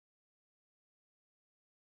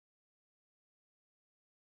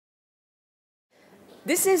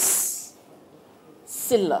This is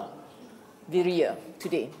Sila, Virya,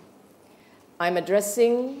 today. I'm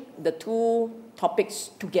addressing the two topics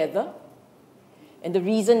together, and the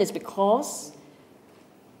reason is because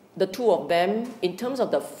the two of them, in terms of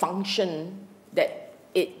the function that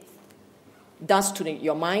it does to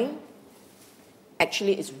your mind,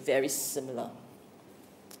 actually is very similar.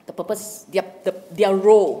 The purpose, their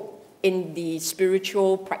role in the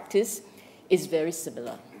spiritual practice is very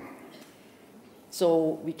similar.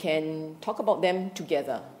 So we can talk about them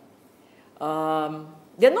together.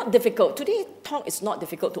 They're not difficult. Today's talk is not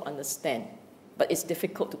difficult to understand, but it's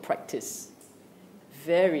difficult to practice.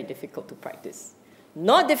 Very difficult to practice.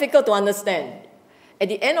 Not difficult to understand, at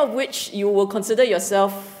the end of which you will consider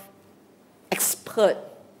yourself expert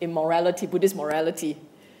in morality, Buddhist morality.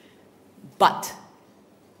 But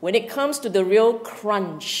when it comes to the real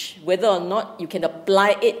crunch, whether or not you can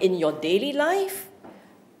apply it in your daily life,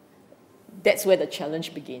 that's where the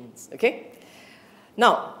challenge begins, okay?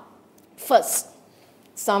 Now, first,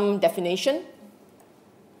 some definition.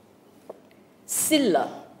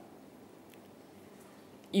 Sila.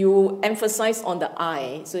 You emphasize on the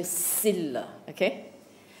I, so it's Sila, okay?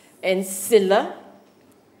 And Sila,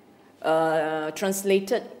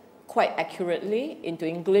 translated quite accurately into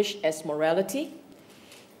English as morality.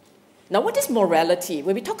 Now, what is morality?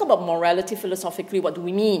 When we talk about morality philosophically, what do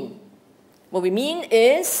we mean? What we mean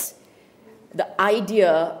is the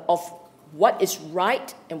idea of what is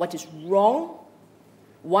right and what is wrong.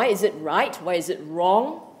 Why is it right? Why is it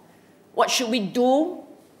wrong? What should we do?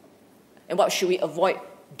 And what should we avoid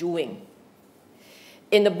doing?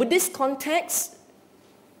 In the Buddhist context,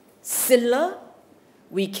 Sila,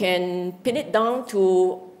 we can pin it down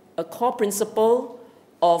to a core principle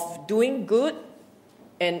of doing good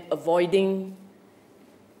and avoiding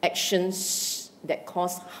actions that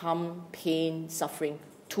cause harm, pain, suffering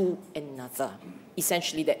to another.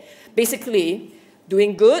 Essentially that. Basically,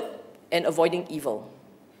 doing good and avoiding evil.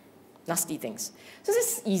 Nasty things. So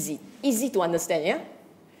this is easy to understand, yeah?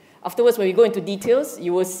 Afterwards, when we go into details,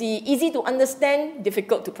 you will see easy to understand,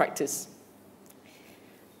 difficult to practice.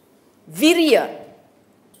 Virya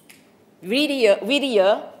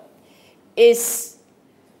is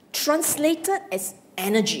translated as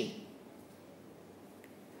energy.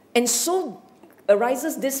 And so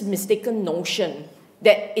arises this mistaken notion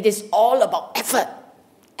that it is all about effort,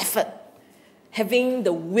 having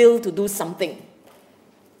the will to do something.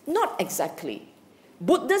 Not exactly.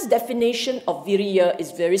 Buddha's definition of virya is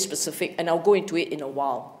very specific, and I'll go into it in a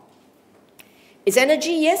while. It's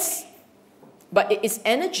energy, yes, but it is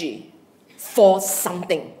energy for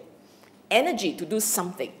something. Energy to do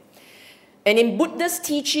something. And in Buddha's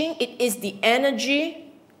teaching, it is the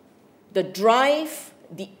energy, the drive,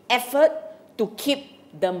 the effort to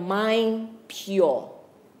keep the mind pure.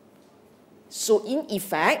 So in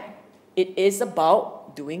effect, it is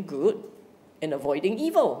about doing good and avoiding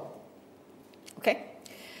evil. Okay?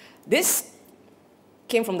 This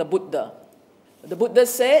came from the Buddha. The Buddha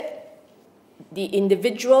said, the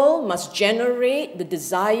individual must generate the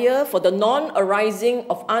desire for the non-arising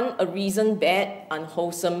of unarisen, bad,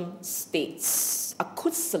 unwholesome states,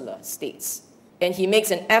 akusala states. And he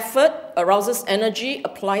makes an effort, arouses energy,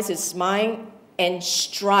 applies his mind, and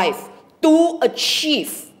strive to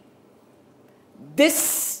achieve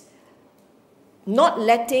this, not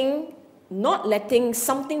letting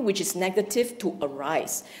something which is negative to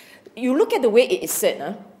arise. You look at the way it is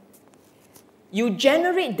said, you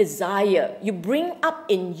generate desire, you bring up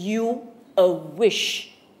in you a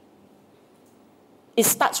wish. It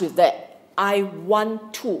starts with that. I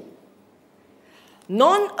want to.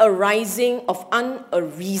 Non-arising of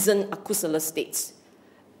unarisen akusala states.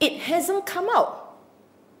 It hasn't come out.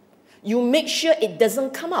 You make sure it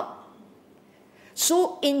doesn't come up.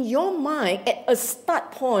 So in your mind, at a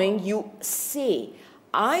start point, you say,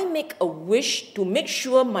 I make a wish to make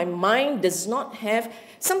sure my mind does not have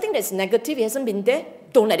something that's negative, it hasn't been there,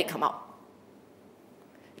 don't let it come out.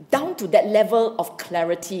 Down to that level of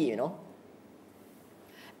clarity, you know.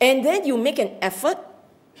 And then you make an effort,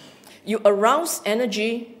 you arouse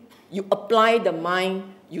energy, you apply the mind,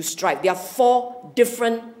 you strive. There are 4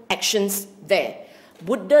 different actions there.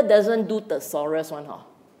 Buddha doesn't do thesaurus one,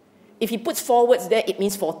 If he puts 4 words there, it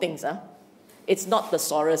means 4 things. It's not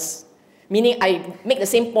thesaurus. Meaning I make the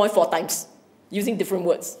same point 4 times using different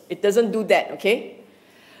words. It doesn't do that, okay?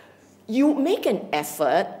 You make an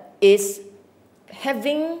effort is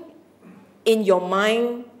having in your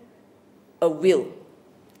mind a will.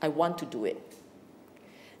 I want to do it.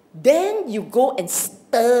 Then you go and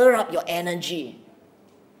stir up your energy.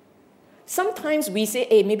 Sometimes we say,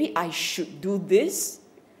 hey, maybe I should do this.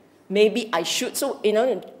 maybe I should. So,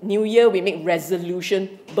 New Year, we make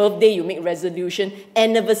resolution. Birthday, you make resolution.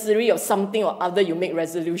 Anniversary of something or other, you make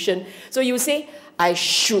resolution. So you say, I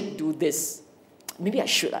should do this. Maybe I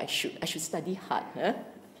should study hard. Huh?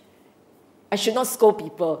 I should not scold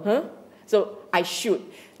people. Huh? So I should.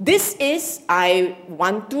 This is, I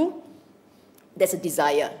want to. That's a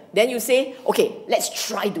desire. Then you say, okay, let's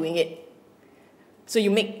try doing it. So you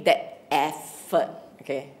make that effort.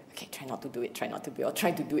 Okay, try not to do it, or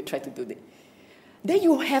try to do it. Then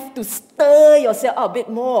you have to stir yourself up a bit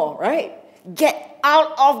more, right? Get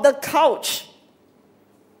out of the couch.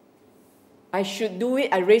 I should do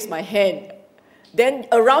it, I raise my hand. Then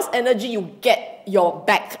arouse energy, you get your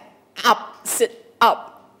back up, sit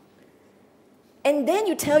up. And then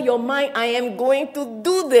you tell your mind, I am going to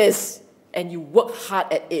do this. And you work hard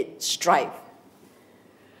at it, strive.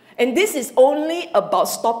 And this is only about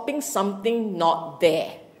stopping something not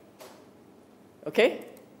there. Okay?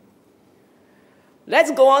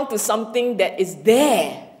 Let's go on to something that is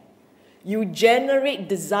there. You generate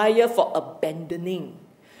desire for abandoning.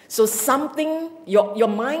 So something, your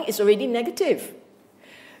mind is already negative.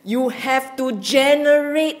 You have to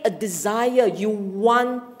generate a desire. You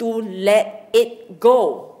want to let it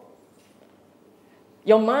go.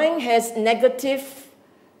 Your mind has negative,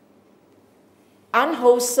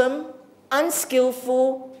 unwholesome,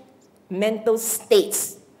 unskillful mental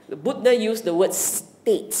states. The Buddha used the word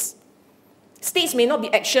states. States may not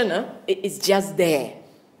be action, it is just there.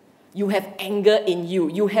 You have anger in you.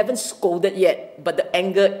 You haven't scolded yet, but the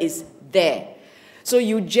anger is there. So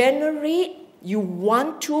you generate, you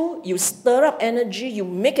want to, you stir up energy, you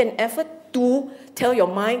make an effort to tell your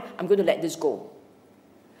mind, I'm going to let this go.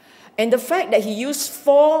 And the fact that he used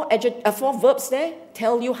four verbs there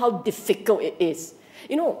tell you how difficult it is.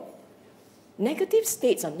 Negative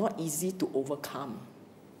states are not easy to overcome.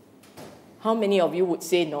 How many of you would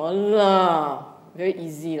say, no lah, very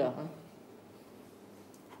easy lah? Huh?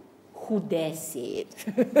 Who dare say it?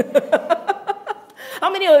 How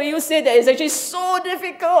many of you say that it's actually so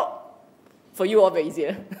difficult? For you, all very easy.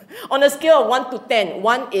 On a scale of 1 to 10,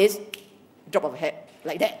 1 is drop of a hat,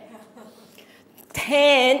 like that.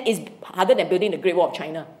 10 is harder than building the Great Wall of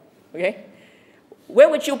China. Okay? Where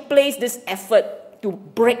would you place this effort to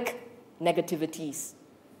break negativities?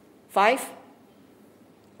 5?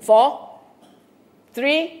 4?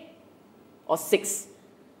 3? Or 6?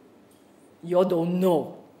 You all don't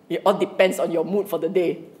know. It all depends on your mood for the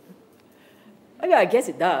day. Okay, I guess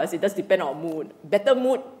it does. It does depend on mood. Better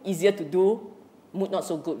mood, easier to do. Mood not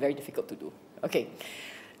so good, very difficult to do. Okay.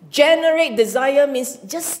 Generate desire means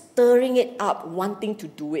just stirring it up, wanting to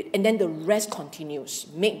do it, and then the rest continues.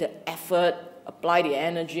 Make the effort, apply the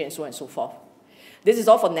energy, and so on and so forth. This is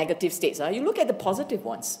all for negative states. You look at the positive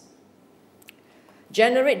ones.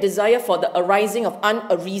 Generate desire for the arising of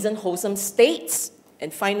unarisen wholesome states,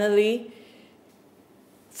 and finally,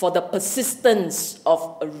 for the persistence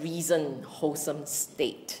of a reason wholesome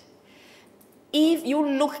state. If you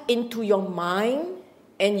look into your mind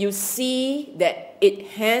and you see that it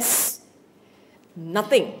has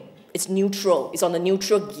nothing, it's neutral, it's on a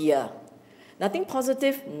neutral gear. Nothing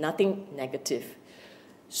positive, nothing negative.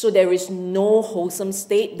 So there is no wholesome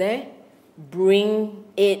state there. Bring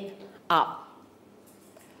it up.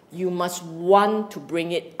 You must want to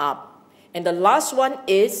bring it up. And the last one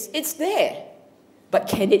is, it's there. But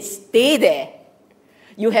can it stay there?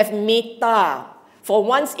 You have metta. For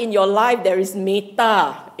once in your life, there is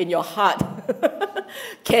metta in your heart.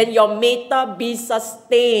 Can your metta be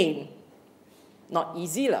sustained? Not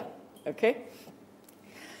easy, lah. Okay?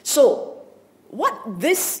 So, what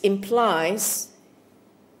this implies,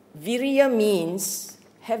 virya means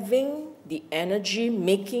having the energy,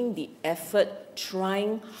 making the effort,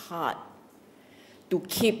 trying hard to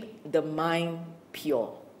keep the mind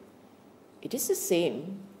pure. It is the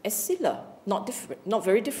same as sila, not different, not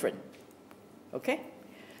very different. Okay?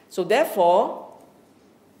 So therefore,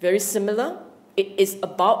 very similar. It is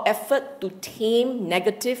about effort to tame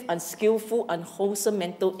negative, unskillful, unwholesome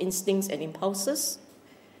mental instincts and impulses,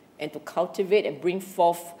 and to cultivate and bring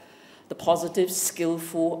forth the positive,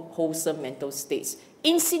 skillful, wholesome mental states.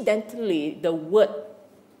 Incidentally, the word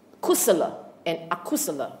kusala and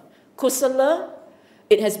akusala. Kusala,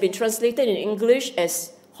 it has been translated in English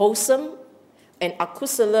as wholesome, and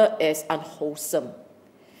akusala as unwholesome.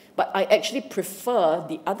 But I actually prefer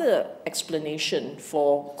the other explanation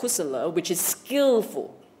for kusala, which is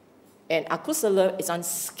skillful, and akusala is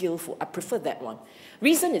unskillful. I prefer that one.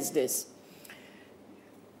 Reason is this.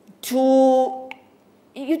 You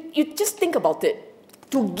just think about it.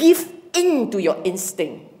 To give in to your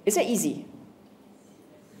instinct. Is that easy?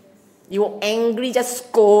 You angry, just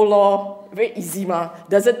scold lor. Very easy ma.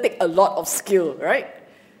 Doesn't take a lot of skill, right?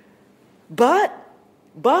 But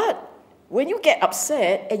when you get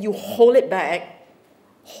upset and you hold it back,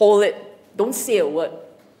 hold it. Don't say a word.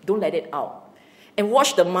 Don't let it out. And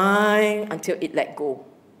watch the mind until it let go,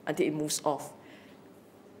 until it moves off.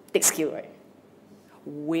 Take skill, right?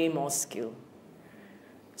 Way more skill.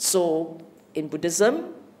 So in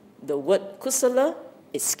Buddhism, the word kusala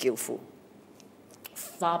is skillful.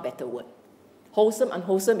 Far better word. Wholesome,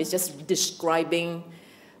 unwholesome is just describing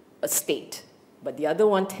a state. But the other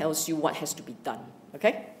one tells you what has to be done.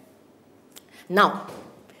 Okay? Now,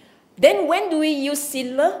 then when do we use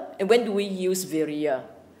sila and when do we use virya?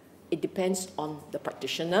 It depends on the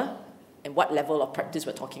practitioner and what level of practice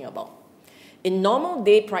we're talking about. In normal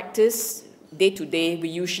day practice, day to day, we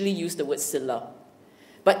usually use the word sila.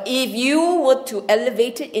 But if you were to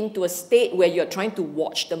elevate it into a state where you're trying to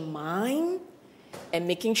watch the mind and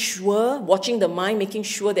watching the mind, making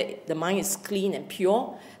sure that the mind is clean and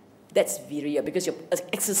pure, that's virya, because you're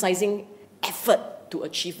exercising effort to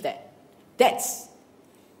achieve that. That's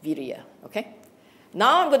virya, okay?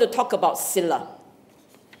 Now I'm going to talk about sila.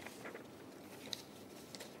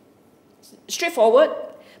 Straightforward,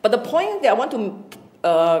 but the point that I want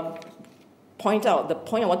to point out, the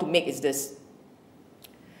point I want to make is this.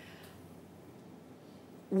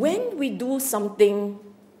 When we do something,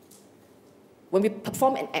 when we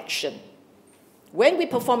perform an action,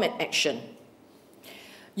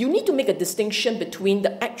 you need to make a distinction between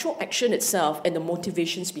the actual action itself and the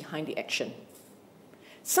motivations behind the action.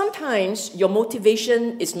 Sometimes your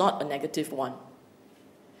motivation is not a negative one,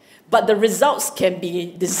 but the results can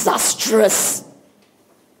be disastrous.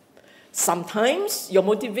 Sometimes your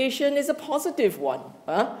motivation is a positive one,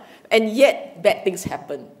 and yet bad things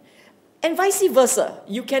happen. And vice versa.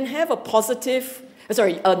 You can have a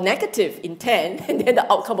negative intent, and then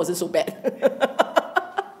the outcome wasn't so bad.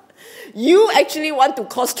 You actually want to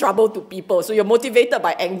cause trouble to people, so you're motivated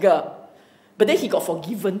by anger. But then he got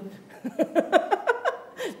forgiven.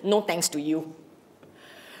 No thanks to you.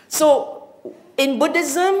 So, in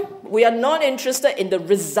Buddhism, we are not interested in the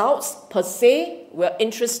results per se. We're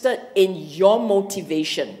interested in your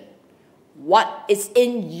motivation. What is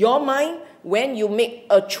in your mind when you make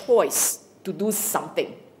a choice to do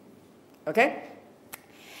something. Okay?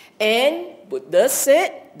 And Buddha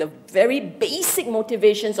said the very basic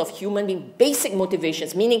motivations of human being, basic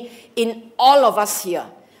motivations, meaning in all of us here,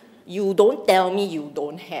 you don't tell me you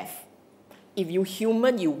don't have. If you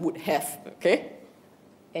human, you would have. Okay?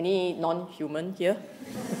 Any non-human here?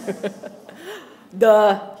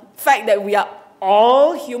 The fact that we are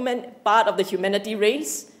all human, part of the humanity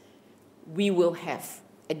race, we will have.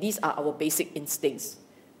 And these are our basic instincts.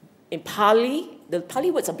 In Pali, the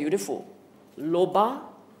Pali words are beautiful. Lobha,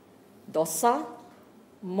 dosa,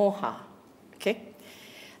 moha. Okay?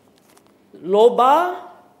 Lobha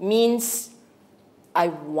means I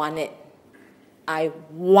want it. I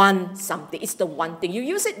want something. It's the one thing. You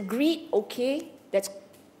use it, greed, okay, that's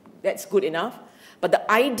good enough. But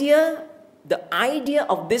the idea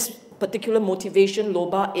of this particular motivation,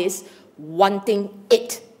 lobha, is wanting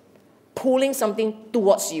it, pulling something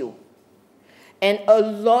towards you. And a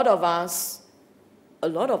lot of us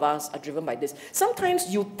are driven by this.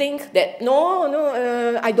 Sometimes you think that,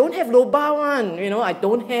 I don't have lobha one, I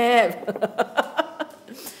don't have.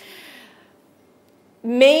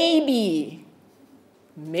 Maybe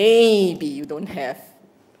you don't have,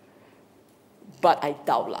 but I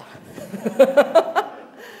doubt lah.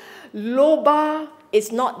 Lobha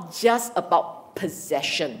is not just about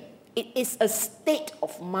possession. It is a state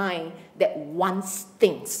of mind that wants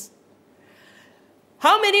things.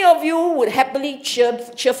 How many of you would happily,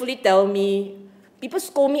 cheerfully tell me, people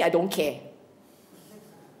scold me, I don't care?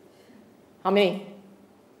 How many?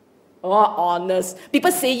 Oh, honest.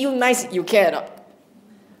 People say you nice, you care or not?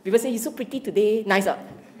 People say, you're so pretty today, nice or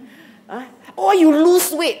not? Oh, you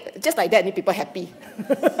lose weight. Just like that, make people happy.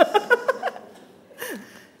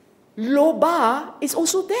 Lobha is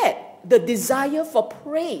also that. The desire for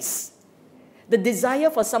praise. The desire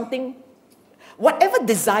for something. Whatever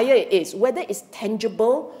desire it is, whether it's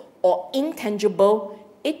tangible or intangible,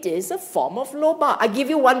 it is a form of lobha. I give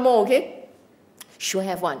you one more, okay? Sure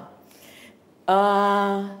have one.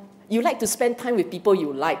 You like to spend time with people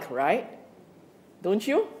you like, right? Don't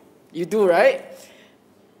you? You do, right?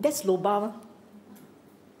 That's lobha.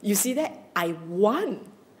 You see that? I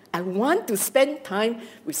want to spend time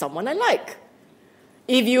with someone I like.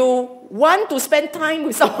 If you want to spend time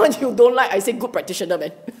with someone you don't like, I say good practitioner,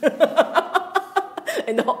 man.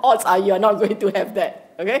 And the odds are you are not going to have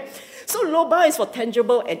that. Okay? So lobha is for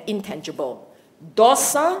tangible and intangible.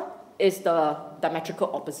 Dosa is the diametrical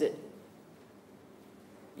opposite.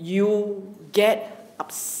 you get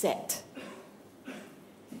upset.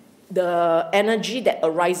 The energy that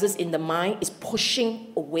arises in the mind is pushing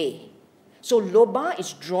away. So lobha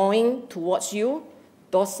is drawing towards you,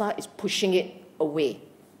 dosa is pushing it away.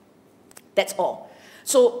 That's all.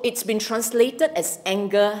 So it's been translated as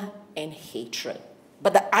anger and hatred.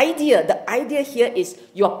 But the idea here is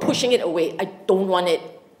you are pushing it away. I don't want it.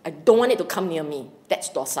 I don't want it to come near me. That's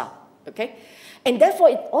dosa. Okay? And therefore,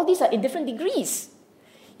 all these are in different degrees.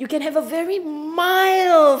 You can have a very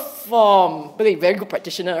mild form, very good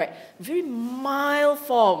practitioner, right? Very mild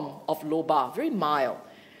form of lobha, very mild.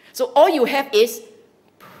 So all you have is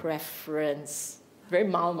preference. Very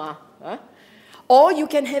mild, huh? Or you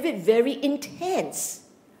can have it very intense.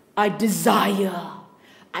 I desire.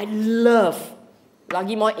 I love.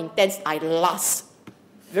 Lagi more intense, I lust.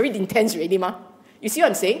 Very intense already, ma. You see what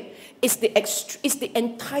I'm saying? It's the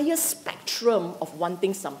entire spectrum of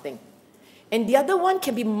wanting something. And the other one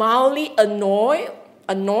can be mildly annoyed,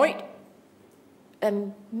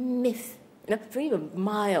 and myth, very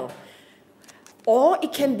mild. Or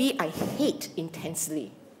it can be I hate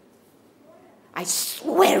intensely. I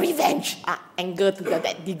swear revenge, anger to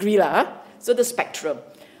that degree. So the spectrum.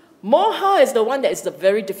 Moha is the one that is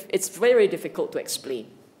it's very difficult to explain.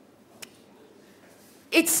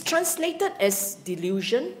 It's translated as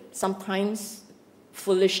delusion, sometimes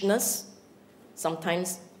foolishness,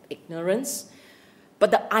 sometimes ignorance.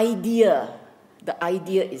 But the idea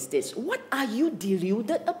is this. What are you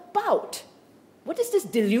deluded about? What is this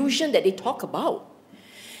delusion that they talk about?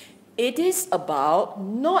 It is about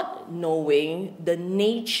not knowing the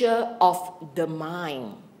nature of the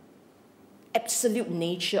mind, absolute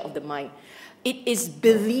nature of the mind. It is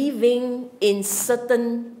believing in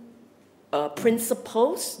certain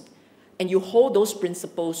principles, and you hold those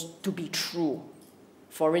principles to be true.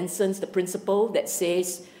 For instance, the principle that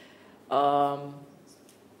says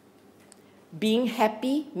being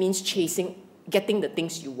happy means getting the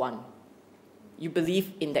things you want. You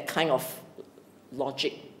believe in that kind of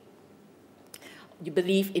logic. You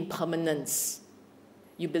believe in permanence.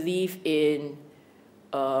 You believe in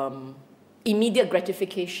immediate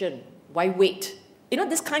gratification. Why wait?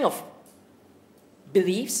 This kind of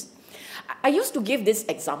beliefs. I used to give this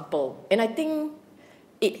example, and I think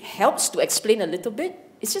it helps to explain a little bit.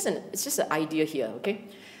 It's just an idea here, okay?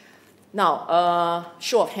 Now,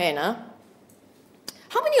 show of hand,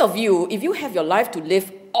 How many of you, if you have your life to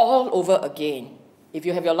live all over again, you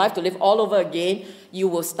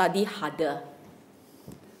will study harder?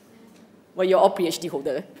 Well, you're all PhD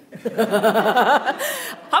holder.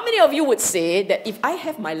 How many of you would say that if I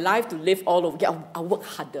have my life to live all over again, I'll work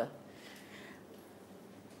harder?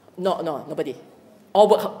 No, nobody. All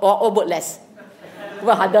work less.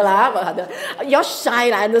 Work harder. You're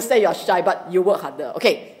shy, I understand you're shy, but you work harder.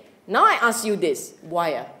 Okay, now I ask you this.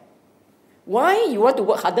 Why? Why you want to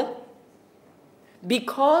work harder?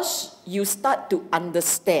 Because you start to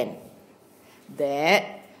understand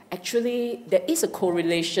that actually there is a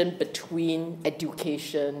correlation between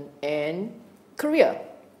education and career.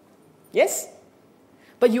 Yes?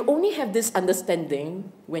 But you only have this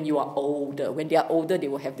understanding when you are older. When they are older, they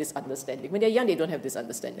will have this understanding. When they're young, they don't have this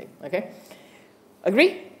understanding. Okay?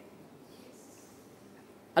 Agree?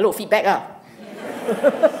 Hello, feedback. No.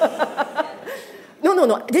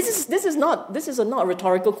 This is not a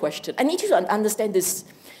rhetorical question. I need you to understand this.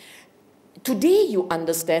 Today, you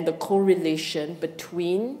understand the correlation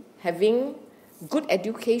between having good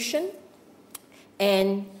education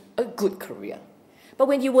and a good career. But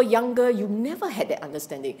when you were younger, you never had that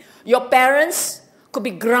understanding. Your parents could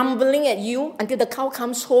be grumbling at you until the cow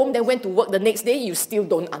comes home, then went to work the next day, you still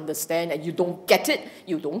don't understand and you don't get it,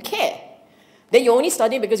 you don't care. Then you're only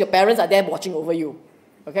studying because your parents are there watching over you.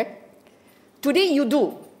 Okay? Today you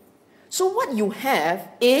do. So what you have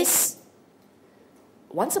is,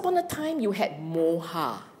 once upon a time you had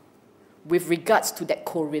moha with regards to that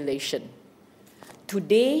correlation.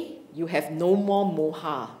 Today you have no more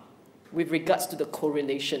moha with regards to the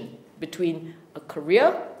correlation between a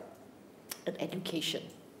career and education.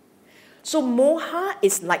 So moha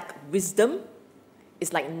is like wisdom,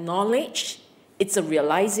 it's like knowledge, it's a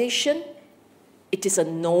realization, it is a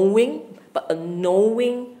knowing, but a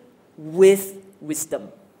knowing with wisdom.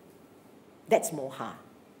 That's moha.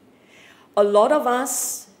 A lot of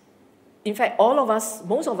us, in fact all of us,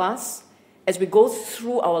 most of us, as we go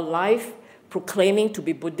through our life proclaiming to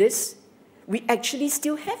be Buddhists, we actually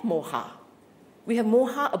still have moha. We have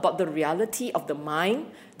moha about the reality of the mind,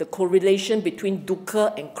 the correlation between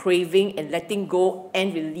dukkha and craving and letting go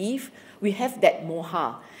and relief. We have that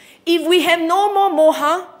moha. If we have no more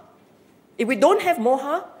moha, if we don't have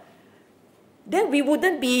moha, then we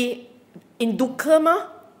wouldn't be in dukkha,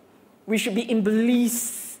 We should be in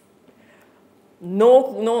bliss.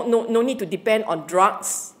 No need to depend on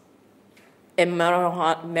drugs and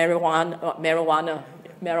marijuana.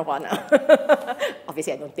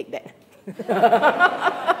 Obviously, I don't take that.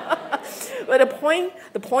 But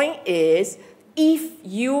the point is, if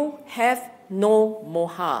you have no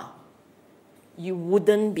moha, you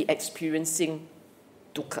wouldn't be experiencing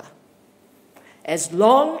dukkha. As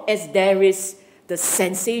long as there is the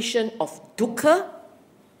sensation of dukkha,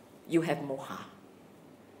 you have moha.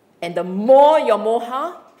 And the more your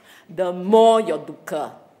moha, the more your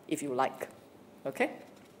dukkha, if you like. Okay?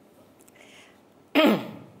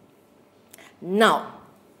 Now,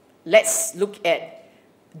 let's look at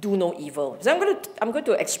do no evil. So I'm going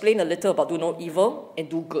to explain a little about do no evil and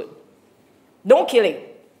do good. No killing.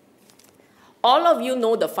 All of you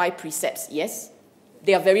know the 5 precepts, yes?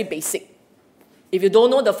 They are very basic. If you don't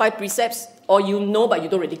know the 5 precepts, or you know but you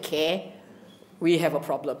don't really care, we have a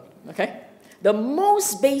problem, okay? The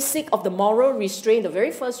most basic of the moral restraint, the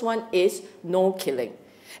very first one is no killing.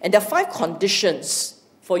 And there are 5 conditions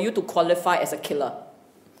for you to qualify as a killer.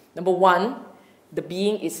 Number 1, the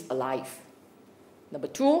being is alive. Number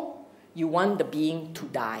 2, you want the being to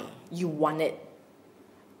die. You want it.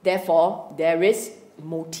 Therefore, there is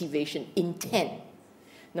motivation, intent.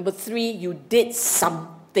 Number 3, you did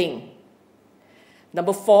something.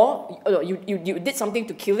 Number 4, you did something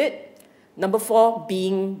to kill it. Number 4,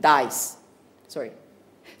 being dies. Sorry,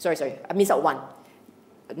 I missed out 1.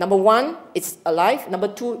 Number 1, it's alive. Number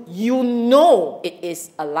 2, you know it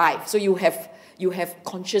is alive. So you have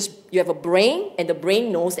conscious, you have a brain, and the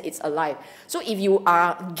brain knows that it's alive. So if you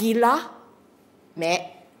are gila, mad,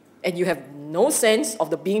 and you have no sense of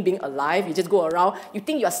the being alive, you just go around, you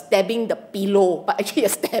think you are stabbing the pillow, but actually you're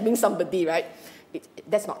stabbing somebody, right?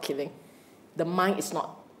 That's not killing. The mind is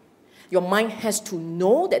not. Your mind has to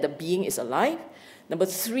know that the being is alive. Number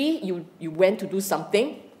 3, you went to do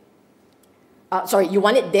something. You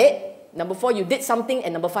want it dead. Number 4, you did something.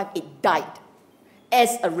 And number 5, it died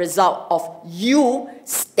as a result of you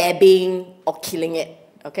stabbing or killing it.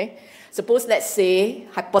 Okay? Suppose, let's say,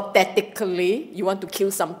 hypothetically, you want to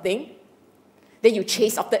kill something. Then you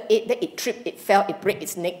chase after it. Then it tripped, it fell, it broke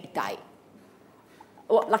its neck, it died.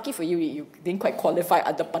 Well, lucky for you, you didn't quite qualify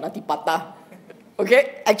under Panatipata.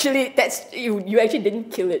 Okay? Actually, you actually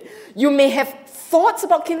didn't kill it. You may have thoughts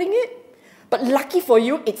about killing it, but lucky for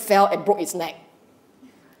you, it fell and broke its neck.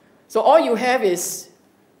 So all you have is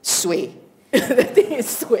sway. The thing is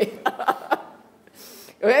sway.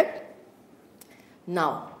 Okay?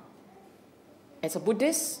 Now, as a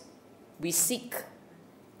Buddhist, we seek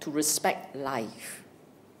to respect life.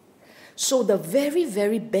 So the very,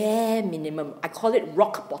 very bare minimum, I call it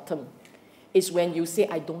rock bottom, is when you say,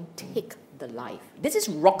 I don't take the life. This is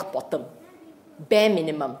rock bottom, bare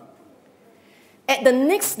minimum. At the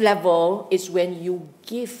next level is when you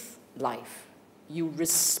give life. You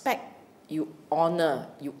respect, you honor,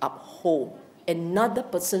 you uphold another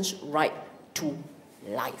person's right to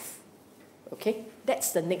life. Okay?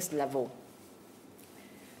 That's the next level.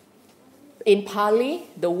 In Pali,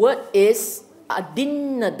 the word is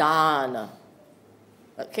adinnadana.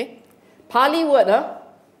 Okay? Pali word,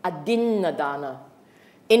 adinnadana.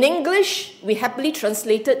 In English, we happily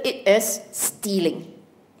translated it as stealing.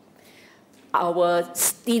 Our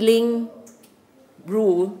stealing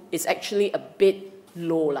rule is actually a bit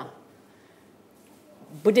low.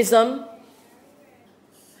 Buddhism,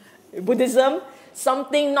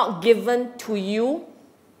 something not given to you,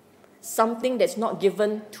 something that's not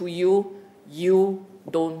given to you, you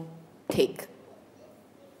don't take.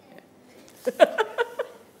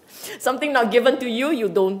 Something not given to you, you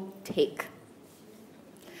don't take.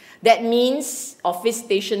 That means office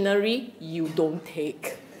stationery, you don't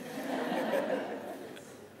take.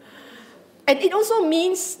 And it also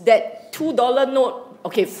means that $2 note,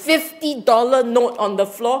 okay, $50 note on the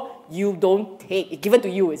floor, you don't take. It's given to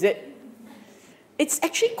you, is it? It's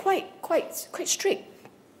actually quite strict.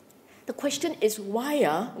 The question is why?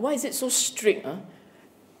 Why is it so strict?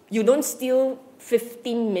 You don't steal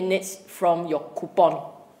 15 minutes from your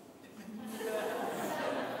coupon.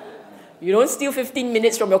 You don't steal 15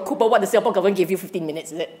 minutes from your coupon. What the Singapore government gave you 15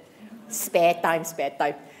 minutes, is it? Spare time.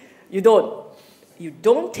 You don't. You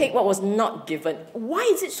don't take what was not given. Why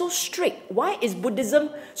is it so strict? Why is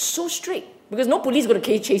Buddhism so strict? Because no police is going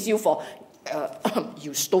to chase you for,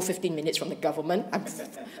 you stole 15 minutes from the government.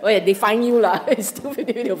 Oh yeah, they fine you lah. Still 15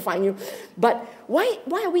 minutes, they'll fine you. But why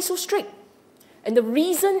are we so strict? And the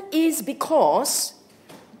reason is because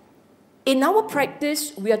in our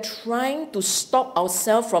practice, we are trying to stop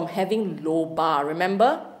ourselves from having lobha.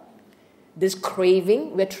 Remember? This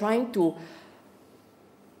craving, we're trying to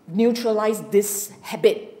neutralize this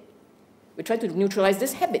habit We try to neutralize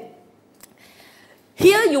this habit.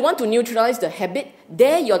 Here you want to neutralize the habit,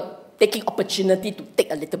 there you're taking opportunity to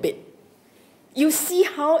take a little bit. You see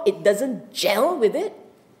how it doesn't gel with it?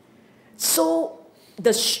 So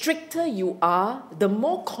the stricter you are, the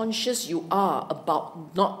more conscious you are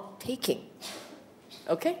about not taking.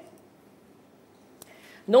 Okay?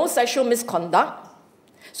 No sexual misconduct.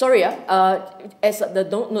 Sorry, as the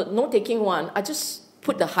no taking one, I just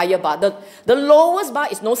put the higher bar. The lowest bar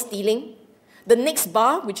is no stealing. The next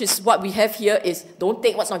bar, which is what we have here, is don't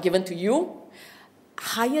take what's not given to you.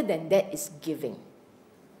 Higher than that is giving.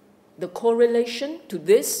 The correlation to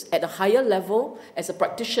this at a higher level, as a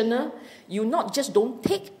practitioner, you not just don't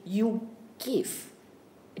take, you give.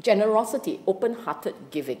 Generosity, open-hearted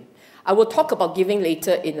giving. I will talk about giving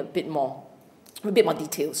later in a bit more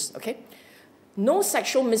details, okay? No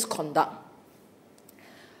sexual misconduct.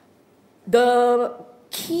 The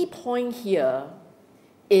key point here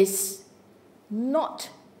is not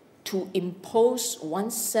to impose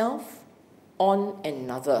oneself on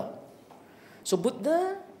another. So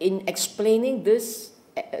Buddha, in explaining this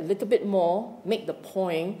a little bit more, make the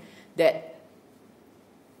point that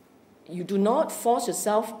you do not force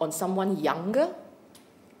yourself on someone younger,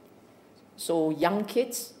 so young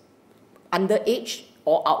kids, underage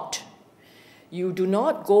or out. You do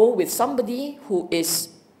not go with somebody who is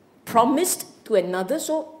promised to another.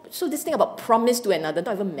 So this thing about promise to another,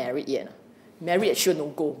 not even married yet. Married, sure, no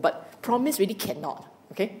go. But promise really cannot.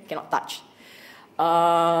 Okay? Cannot touch.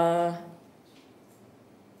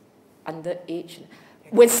 Underage.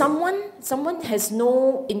 When someone has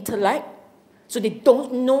no intellect, so they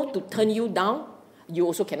don't know to turn you down, you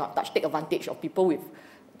also cannot touch. Take advantage of people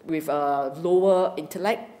with lower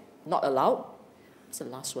intellect, not allowed. What's the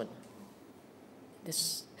last one?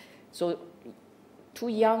 So, too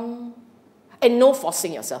young, and no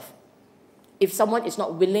forcing yourself. If someone is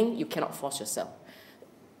not willing, you cannot force yourself.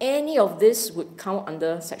 Any of this would count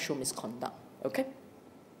under sexual misconduct, okay?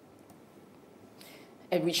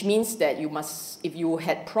 And which means that you must, if you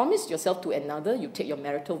had promised yourself to another, you take your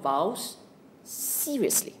marital vows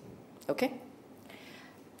seriously, okay?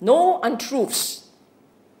 No untruths.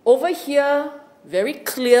 Over here, very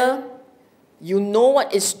clear, you know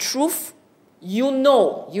what is truth,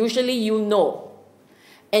 usually you know,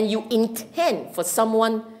 and you intend for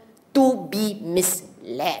someone to be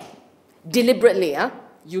misled. Deliberately,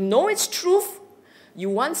 you know it's truth,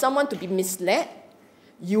 you want someone to be misled,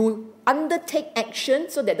 you undertake action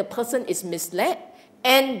so that the person is misled,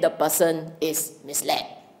 and the person is misled.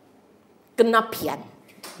 Kena pian.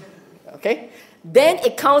 Okay? Then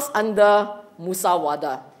it counts under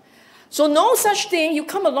musawada. So no such thing, you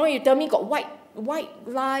come along, you tell me got white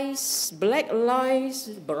lies, black lies,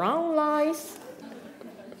 brown lies,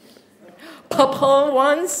 purple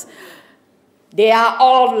ones. They are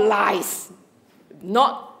all lies,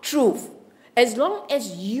 not truth. As long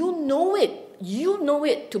as you know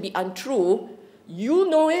it to be untrue, you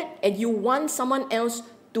know it, and you want someone else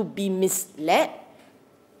to be misled,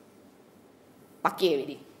 pakai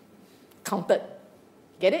already. Counted.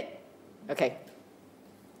 Get it? Okay.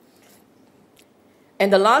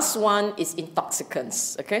 And the last one is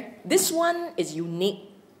intoxicants, okay? This one is unique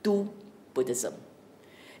to Buddhism.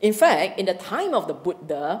 In fact, in the time of the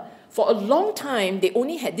Buddha, for a long time, they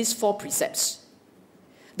only had these 4 precepts.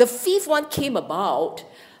 The 5th one came about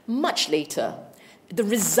much later. The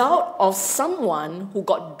result of someone who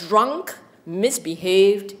got drunk,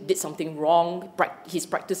 misbehaved, did something wrong, his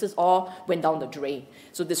practices all went down the drain.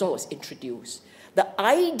 So this one was introduced. The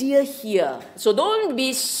idea here, so don't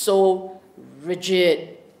be so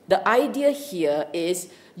rigid. The idea here is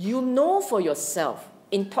you know for yourself,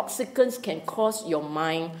 intoxicants can cause your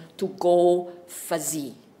mind to go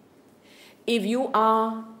fuzzy. If you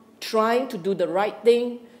are trying to do the right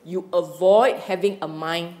thing, you avoid having a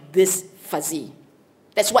mind this fuzzy.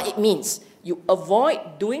 That's what it means. You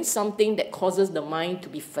avoid doing something that causes the mind to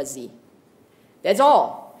be fuzzy. That's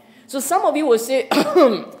all. So some of you will say,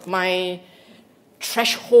 my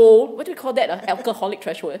threshold, what do you call that? Alcoholic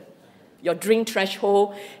threshold? Your drink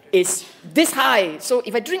threshold is this high. So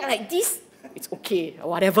if I drink like this, it's okay,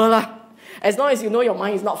 whatever lah. As long as you know your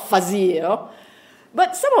mind is not fuzzy, you know.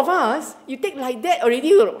 But some of us, you take like that already.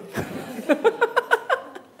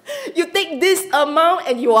 You take this amount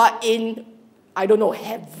and you are in, I don't know,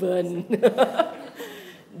 heaven.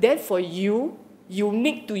 Then for you,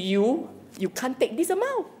 unique to you, you can't take this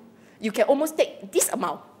amount. You can almost take this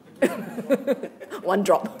amount. 1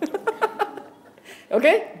 drop.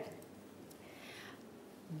 Okay?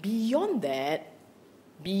 Beyond that,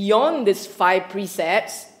 beyond these 5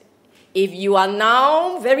 precepts, if you are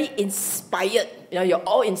now very inspired, you're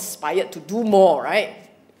all inspired to do more, right?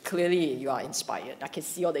 clearly you are inspired. I can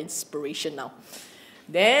see all the inspiration now.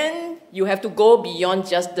 Then you have to go beyond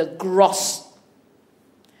just the gross.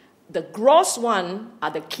 The gross one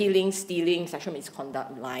are the killing, stealing, sexual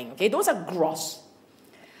misconduct, lying. Okay, those are gross.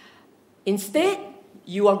 Instead,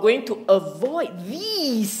 you are going to avoid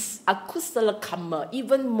these akusala kamma,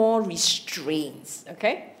 even more restraints.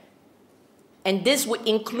 Okay, and this would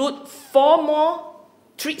include three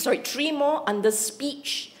more under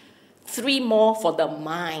speech, 3 more for the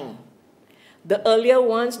mind. The earlier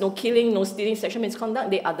ones, no killing, no stealing, sexual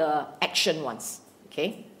misconduct, they are the action ones.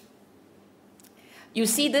 Okay? You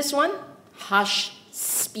see this one? Harsh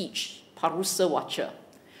speech, parusa wacha.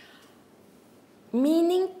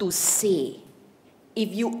 Meaning to say,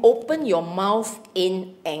 if you open your mouth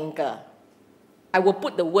in anger, I will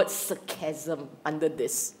put the word sarcasm under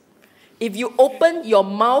this. If you open your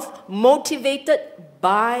mouth motivated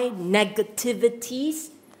by negativities,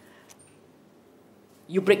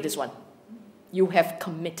 you break this one. You have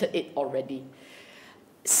committed it already.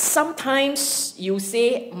 Sometimes you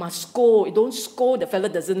say, must scold. Don't scold, the fella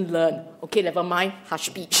doesn't learn. Okay, never mind, harsh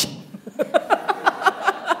speech.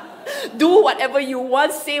 Do whatever you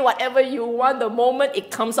want, say whatever you want. The moment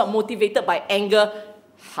it comes out motivated by anger,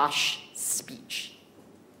 harsh speech.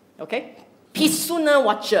 Okay? Pisuna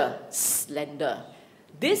wacha, slander.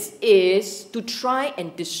 This is to try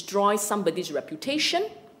and destroy somebody's reputation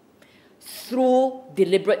through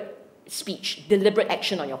deliberate speech, deliberate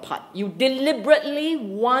action on your part. You deliberately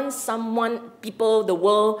want people, the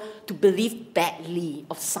world, to believe badly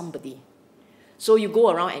of somebody. So you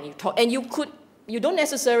go around and you talk, and you don't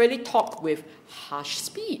necessarily talk with harsh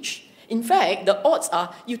speech. In fact, the odds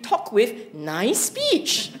are you talk with nice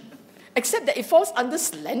speech. Except that it falls under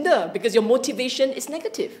slander because your motivation is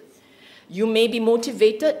negative. You may be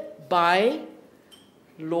motivated by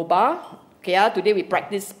loba. Okay, today we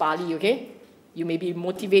practice Pali, okay? You may be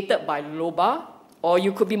motivated by loba, or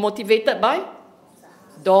you could be motivated by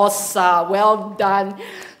dosa. Well done.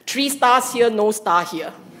 3 stars here, no star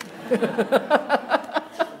here.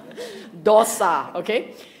 Dosa,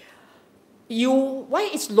 okay? Why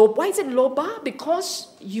is it loba? Because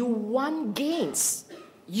you want gains.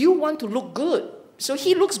 You want to look good. So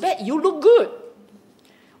he looks bad, you look good.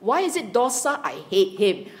 Why is it dosa? I hate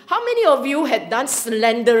him. How many of you had done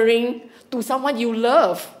slandering to someone you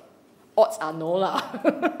love? Odds are no lah.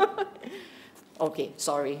 Okay,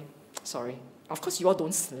 sorry. Of course you all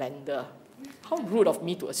don't slander. How rude of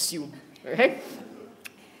me to assume. Okay?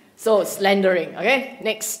 So, slandering. Okay,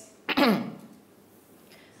 next.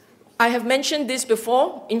 I have mentioned this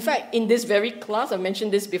before. In fact, in this very class, I've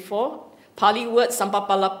mentioned this before. Pali word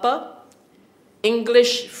sampapalapa,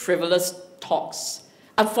 English frivolous talks.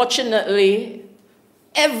 Unfortunately,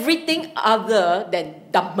 everything other than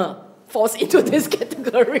Dhamma falls into this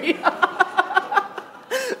category.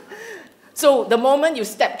 So the moment you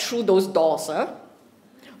step through those doors,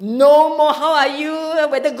 no more, how are you,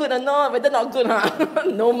 whether good or not, whether not good,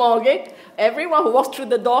 no more, okay? Everyone who walks through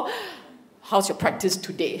the door, how's your practice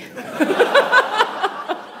today?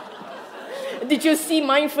 Did you see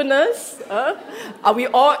mindfulness? Are we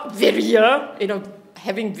all virya?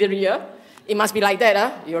 Having virya? It must be like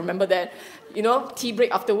that, You remember that? Tea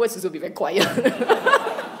break afterwards, it will be very quiet.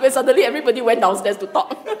 When suddenly everybody went downstairs to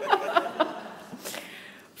talk.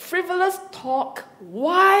 Frivolous talk.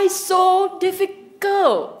 Why so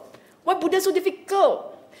difficult? Why Buddha so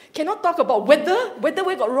difficult? Cannot talk about weather? Weather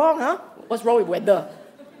where got wrong, What's wrong with weather?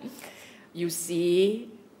 You see,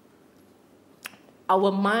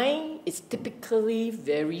 our mind is typically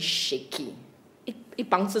very shaky. It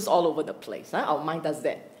bounces all over the place. Our mind does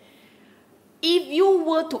that. If you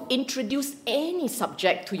were to introduce any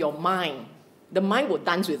subject to your mind, the mind will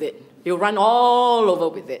dance with it. It will run all over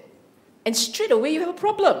with it. And straight away you have a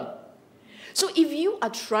problem. So if you are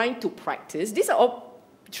trying to practice, these are all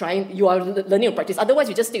you are learning to practice. Otherwise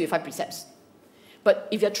you just stick with 5 precepts. But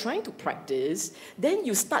if you're trying to practice, then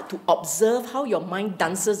you start to observe how your mind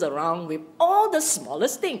dances around with all the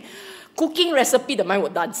smallest things. Cooking recipe, the mind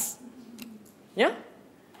will dance. Yeah?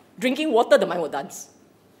 Drinking water, the mind will dance.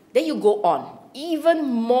 Then you go on. Even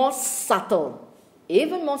more subtle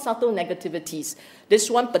negativities. This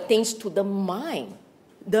one pertains to the mind.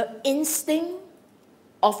 The instinct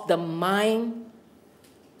of the mind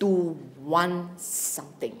to want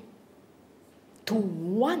something. To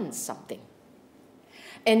want something.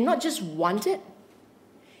 And not just want it.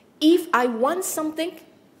 If I want something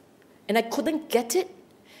and I couldn't get it,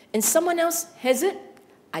 and someone else has it,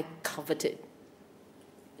 I covet it.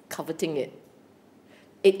 Coveting it.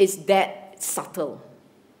 It is that subtle.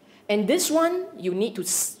 And this one, you need to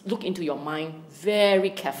look into your mind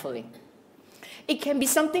very carefully. It can be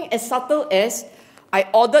something as subtle as, I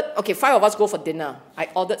ordered, okay, 5 of us go for dinner. I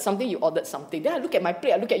ordered something, you ordered something. Then I look at my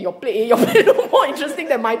plate, I look at your plate. Your plate is more interesting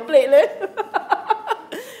than my plate.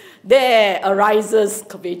 There arises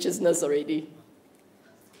covetousness already.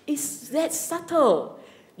 It's that subtle.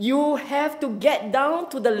 You have to get down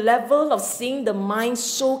to the level of seeing the mind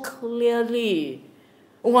so clearly.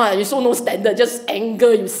 Wow, you saw no standard, just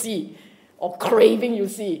anger you see, or craving you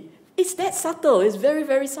see. It's that subtle. It's very,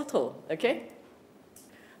 very subtle. Okay?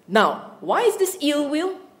 Now, why is this ill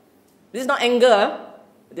will? This is not anger.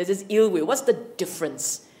 This is ill will. What's the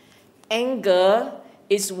difference? Anger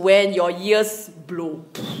is when your ears blow.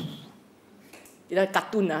 You know,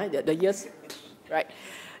 cartoon, the ears, right?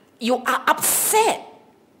 You are upset.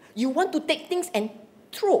 You want to take things and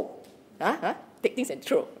throw. Take things and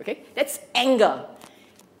throw, okay? That's anger.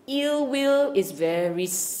 Ill will is very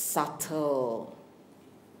subtle.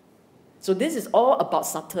 So this is all about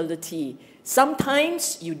subtlety.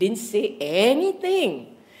 Sometimes you didn't say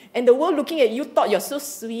anything. And the world looking at you thought you're so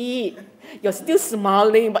sweet. You're still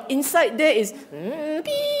smiling, but inside there is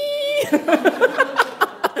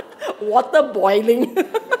water boiling.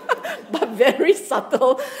 But very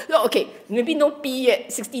subtle. Okay, maybe no pee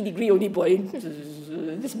yet, 60 degree only boiling.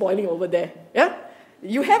 Just boiling over there. Yeah?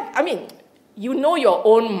 You have, you know your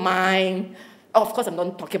own mind. Oh, of course, I'm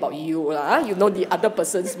not talking about you. You know the other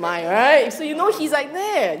person's mind, right? So you know he's like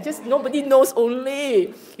that. Just nobody knows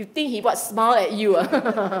only. You think he smile at you.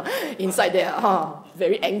 Inside there,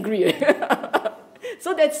 very angry.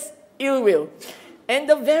 So that's ill will. And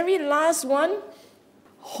the very last one,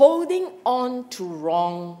 holding on to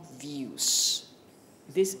wrong views.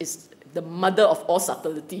 This is the mother of all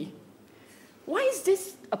subtlety. Why is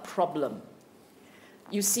this a problem?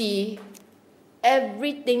 You see,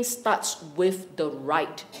 everything starts with the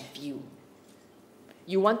right view.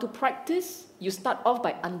 You want to practice, you start off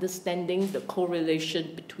by understanding the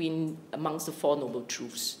correlation amongst the Four Noble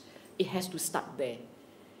Truths. It has to start there.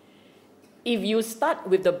 If you start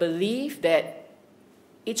with the belief that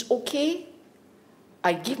it's okay,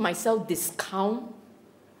 I give myself discount,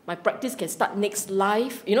 my practice can start next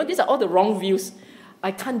life. You know, these are all the wrong views.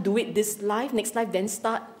 I can't do it this life, next life then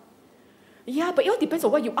start. Yeah, but it all depends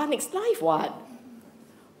on what you are next life, what?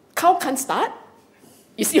 Cow can't start.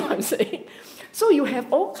 You see what I'm saying? So you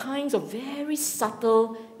have all kinds of very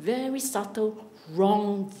subtle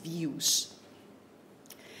wrong views.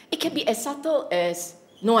 It can be as subtle as,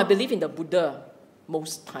 no, I believe in the Buddha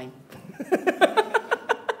most time.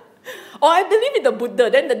 Or I believe in the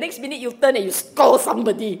Buddha, then the next minute you turn and you scold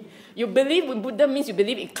somebody. You believe in Buddha means you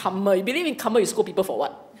believe in karma. You believe in karma, you scold people for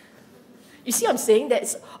what? You see what I'm saying?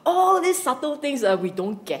 That's all these subtle things we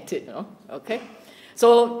don't get it, okay?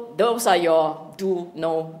 So those are your do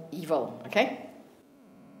no evil, okay?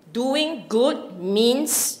 Doing good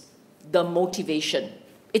means the motivation.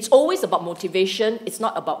 It's always about motivation. It's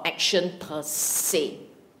not about action per se.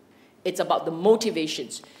 It's about the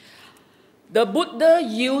motivations. The Buddha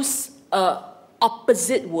used an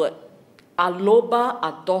opposite word, alobha,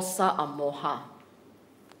 adosa, amoha.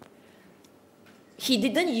 He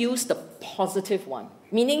didn't use the positive one,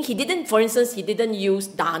 meaning for instance, he didn't use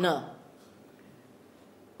dana,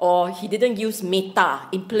 or he didn't use metta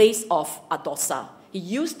in place of adosa. He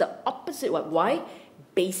used the opposite word. Why?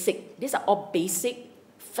 Basic. These are all basic,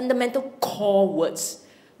 fundamental core words.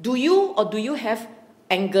 Do you have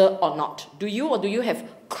anger or not? Do you have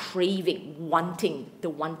craving, wanting, the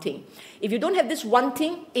wanting? If you don't have this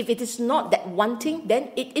wanting, if it is not that wanting,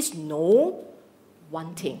 then it is no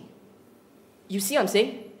wanting. You see what I'm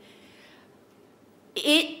saying?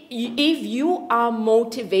 If you are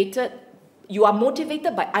motivated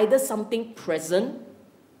by either something present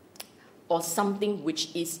or something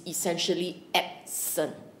which is essentially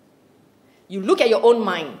absent. You look at your own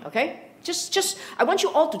mind, okay? I want you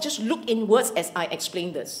all to just look inwards as I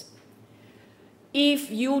explain this. If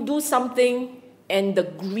you do something and the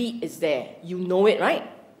greed is there, you know it, right?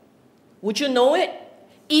 Would you know it?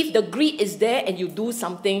 If the greed is there and you do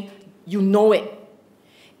something, you know it.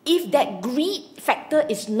 If that greed factor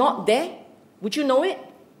is not there, would you know it?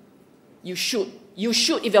 You should. You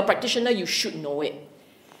should. If you're a practitioner, you should know it.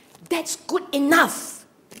 That's good enough.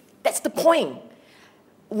 That's the point.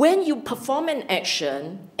 When you perform an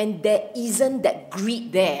action and there isn't that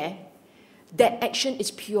greed there, that action is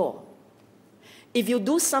pure. If you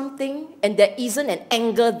do something and there isn't an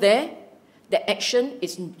anger there, the action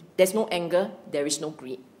is, there's no anger, there is no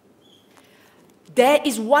greed. There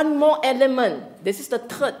is one more element. This is the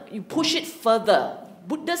third. You push it further.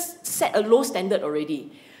 Buddha set a low standard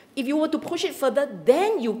already. If you were to push it further,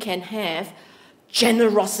 then you can have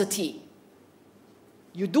generosity.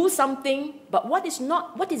 You do something, but what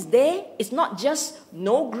is there is not just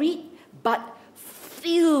no greed, but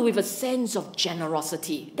filled with a sense of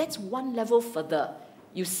generosity. That's one level further.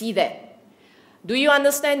 You see that? Do you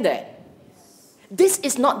understand that? This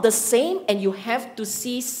is not the same, and you have to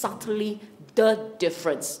see subtly the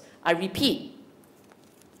difference. I repeat,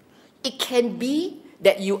 it can be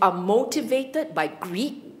that you are motivated by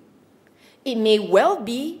greed. It may well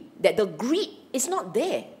be that the greed is not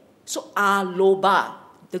there. So, loba,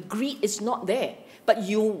 the greed is not there, but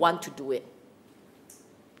you want to do it.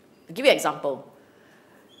 I'll give you an example.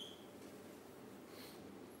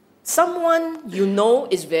 Someone you know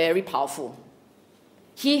is very powerful.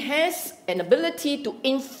 He has an ability to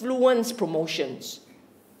influence promotions.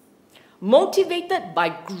 Motivated by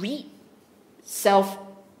greed,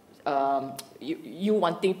 you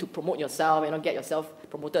wanting to promote yourself, get yourself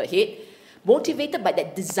promoted ahead. Motivated by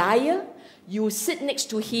that desire, you sit next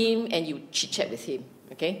to him and you chit-chat with him,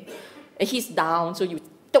 okay? And he's down, so you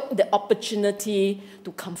took the opportunity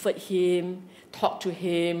to comfort him, talk to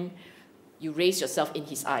him, you raise yourself in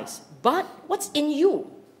his eyes. But what's in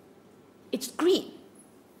you? It's greed.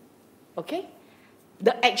 Okay?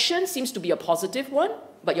 The action seems to be a positive one,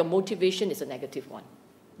 but your motivation is a negative one.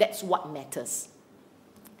 That's what matters.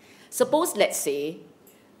 Suppose, let's say,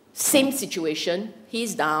 same situation,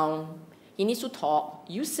 he's down, he needs to talk,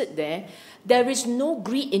 you sit there, there is no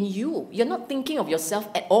greed in you. You're not thinking of yourself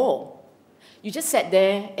at all. You just sat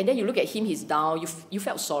there, and then you look at him, he's down, you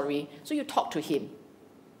felt sorry, so you talk to him.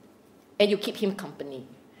 And you keep him company.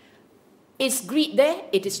 Is greed there?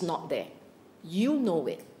 It is not there. You know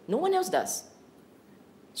it. No one else does.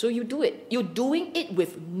 So you do it. You're doing it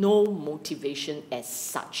with no motivation as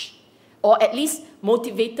such. Or at least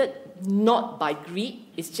motivated not by greed.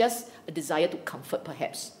 It's just a desire to comfort,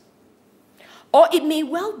 perhaps. Or it may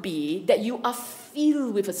well be that you are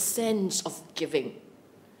filled with a sense of giving.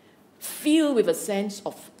 Filled with a sense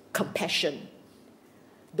of compassion.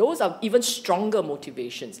 Those are even stronger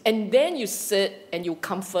motivations. And then you sit and you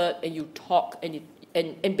comfort and you talk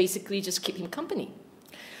and basically just keep him company.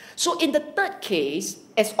 So in the third case,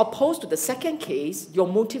 as opposed to the second case, your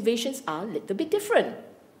motivations are a little bit different.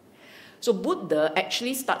 So Buddha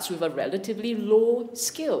actually starts with a relatively low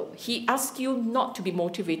scale. He asks you not to be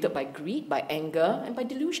motivated by greed, by anger, and by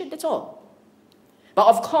delusion, that's all. But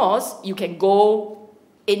of course, you can go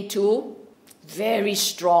into very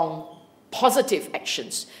strong positive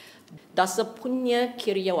actions. Dasa punya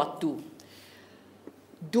kiryawatu,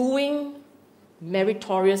 doing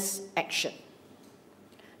meritorious action.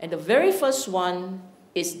 And the very first one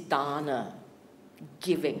is dana,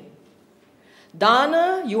 giving.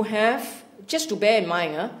 Dana, you have, just to bear in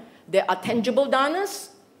mind, there are tangible danas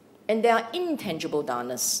and there are intangible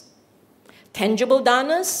danas. Tangible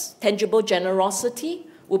danas, tangible generosity,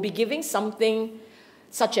 will be giving something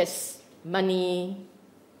such as money,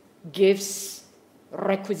 gifts,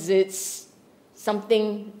 requisites,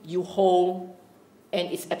 something you hold,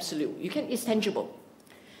 and it's absolute. It's tangible.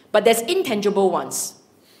 But there's intangible ones.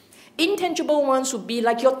 Intangible ones would be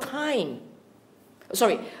like your time.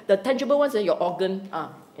 Sorry, the tangible ones are your organ.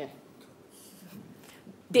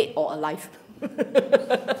 Dead or alive.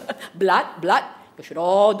 Blood. You should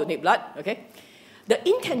all donate blood, okay? The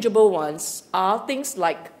intangible ones are things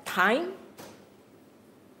like time.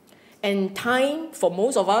 And time, for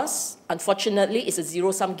most of us, unfortunately, is a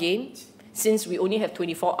zero-sum game, since we only have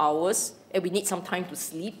 24 hours and we need some time to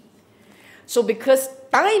sleep. So because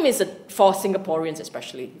time is, for Singaporeans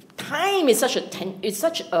especially, time is such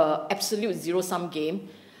a absolute zero-sum game,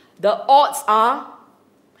 the odds are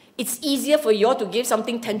it's easier for you all to give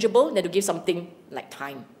something tangible than to give something like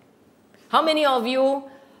time. How many of you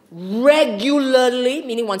regularly,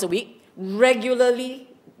 meaning once a week, regularly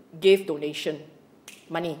give donation,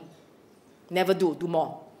 money? Never do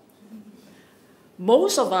more.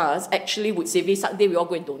 Most of us actually would say, Vesak Day, we all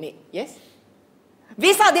go and donate. Yes?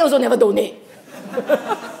 Vesak Day also never donate.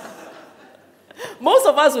 Most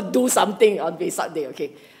of us would do something on Vesak Day,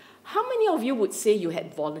 okay? How many of you would say you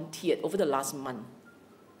had volunteered over the last month?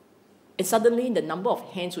 And suddenly the number of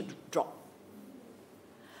hands would drop.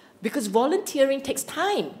 Because volunteering takes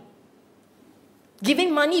time.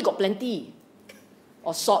 Giving money, you got plenty.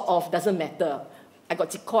 Or sort of, doesn't matter. I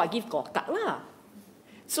got jiko, I give kokak lah.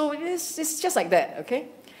 So it's just like that, okay?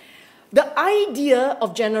 The idea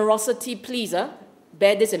of generosity, please,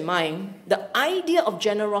 bear this in mind. The idea of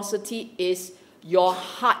generosity is your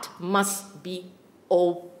heart must be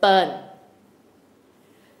open.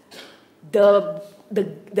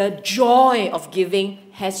 The joy of giving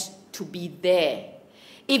has to be there.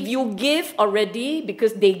 If you give already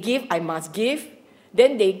because they give, I must give,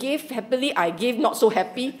 then they give happily, I give not so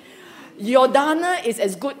happy, your dana is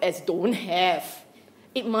as good as don't have.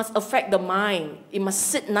 It must affect the mind. It must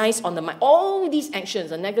sit nice on the mind. All these actions,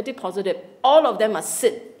 the negative, positive, all of them must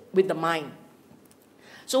sit with the mind.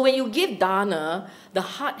 So when you give dana, the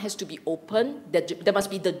heart has to be open. There must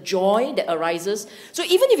be the joy that arises. So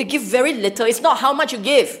even if you give very little, it's not how much you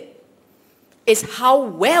give. It's how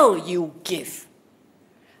well you give.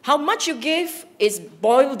 How much you give is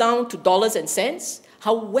boiled down to dollars and cents.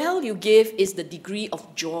 How well you give is the degree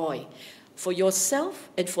of joy for yourself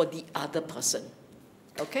and for the other person.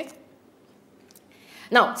 Okay?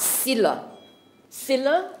 Now, sila.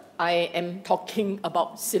 Sila, I am talking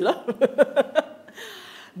about sila.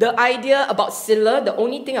 The idea about sila, the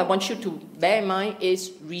only thing I want you to bear in mind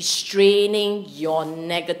is restraining your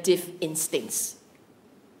negative instincts.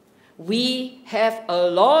 We have a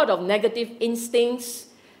lot of negative instincts.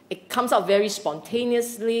 It comes out very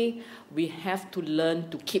spontaneously. We have to learn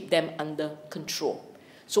to keep them under control.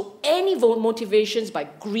 So any motivations by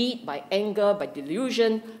greed, by anger, by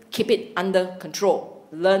delusion, keep it under control.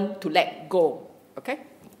 Learn to let go. Okay?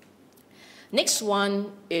 Next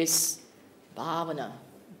one is bhavana,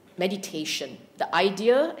 meditation. The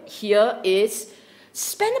idea here is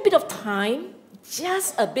spend a bit of time,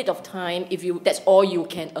 just a bit of time, that's all you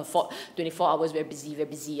can afford. 24 hours, very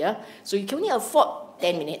busy, yeah? So you can only afford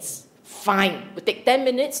 10 minutes. Fine. We'll take 10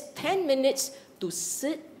 minutes to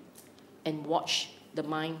sit and watch the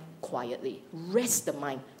mind quietly. Rest the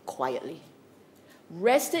mind quietly.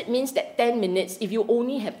 Rest it means that 10 minutes, if you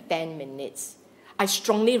only have 10 minutes, I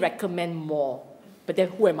strongly recommend more. But then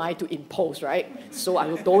who am I to impose, right? So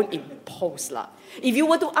I don't impose lah. If you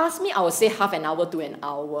were to ask me, I would say half an hour to an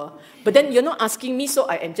hour. But then you're not asking me, so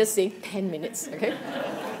I am just saying 10 minutes, okay?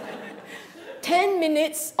 10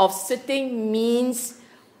 minutes of sitting means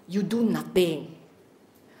you do nothing.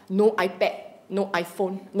 No iPad, no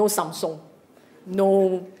iPhone, no Samsung,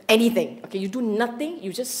 no anything. Okay, you do nothing,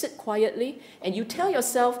 you just sit quietly, and you tell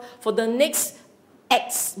yourself for the next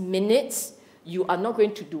X minutes, you are not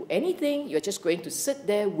going to do anything, you're just going to sit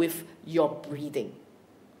there with your breathing.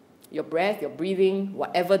 Your breath, your breathing,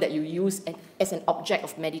 whatever that you use as an object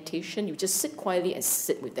of meditation, you just sit quietly and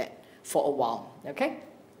sit with that for a while, okay?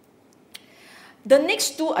 The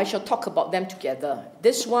next two, I shall talk about them together.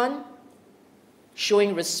 This one,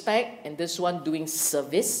 showing respect, and this one, doing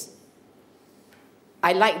service.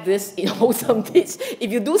 I like this in wholesome deeds.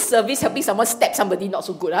 If you do service, helping someone stab somebody, not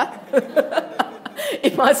so good, huh?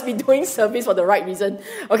 It must be doing service for the right reason.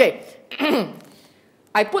 Okay,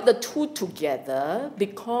 I put the two together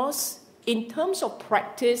because in terms of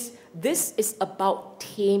practice, this is about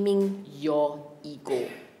taming your ego.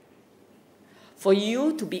 For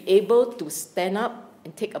you to be able to stand up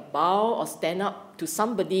and take a bow or stand up to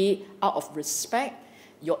somebody out of respect,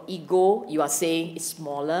 your ego, you are saying, is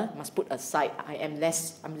smaller, must put aside. I'm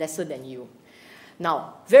lesser than you.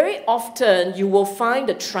 Now, very often you will find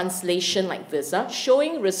the translation like this,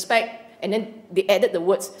 showing respect, and then they added the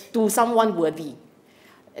words, to someone worthy.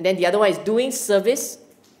 And then the other one is doing service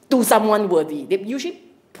to someone worthy. They usually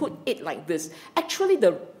put it like this. Actually,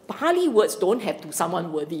 the Pali words don't have to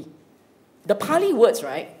someone worthy. The Pali words,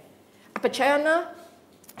 right? Apachayana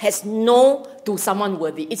has no to someone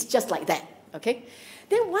worthy. It's just like that, okay?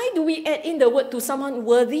 Then why do we add in the word to someone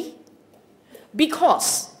worthy?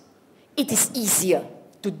 Because it is easier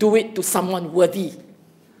to do it to someone worthy.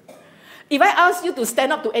 If I ask you to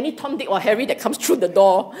stand up to any Tom, Dick, or Harry that comes through the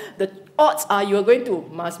door, the odds are you are going to,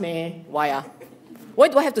 Mas me, why? Why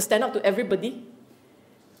do I have to stand up to everybody?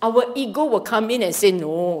 Our ego will come in and say,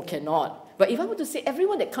 no, cannot. But if I were to say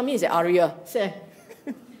everyone that comes in is Arya, say,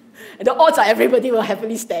 and the odds are everybody will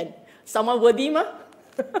happily stand. Someone worthy, ma?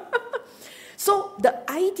 So the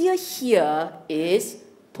idea here is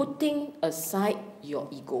putting aside your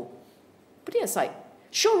ego. Put it aside.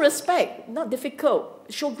 Show respect, not difficult.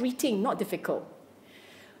 Show greeting, not difficult.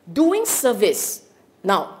 Doing service.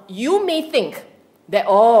 Now, you may think that,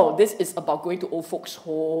 this is about going to old folks'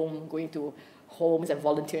 home, going to homes and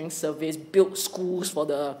volunteering service, build schools for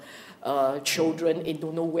the children in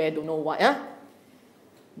don't know where, don't know what.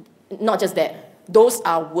 Not just that. Those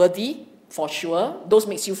are worthy, for sure. Those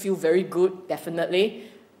makes you feel very good, definitely.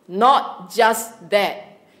 Not just that.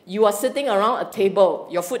 You are sitting around a table,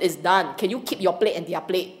 your food is done. Can you keep your plate and their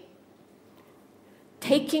plate?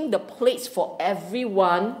 Taking the plates for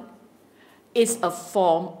everyone is a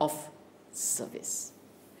form of service.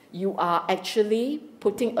 You are actually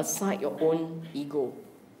putting aside your own ego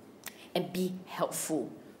and be helpful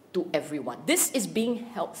to everyone. This is being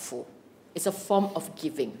helpful. It's a form of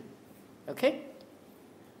giving. Okay?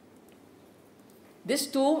 These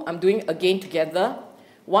two I'm doing again together.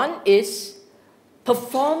 One is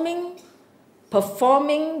performing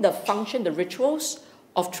the function, the rituals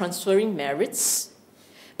of transferring merits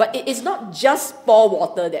But it is not just pour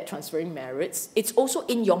water that transferring merits. It's also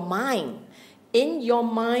in your mind. In your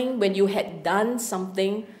mind, when you had done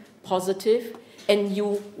something positive and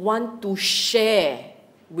you want to share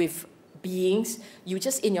with beings, you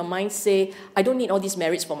just in your mind say, I don't need all these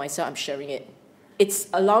merits for myself, I'm sharing it. It's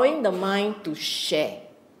allowing the mind to share.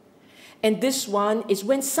 And this one is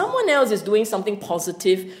when someone else is doing something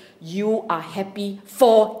positive, you are happy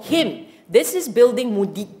for him. This is building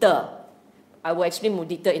mudita. I will explain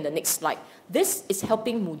mudita in the next slide. This is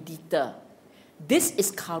helping mudita. This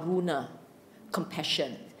is karuna,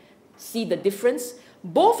 compassion. See the difference?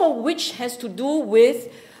 Both of which has to do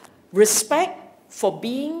with respect for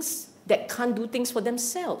beings that can't do things for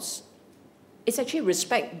themselves. It's actually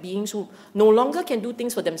respect beings who no longer can do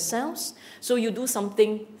things for themselves, so you do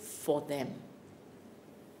something for them.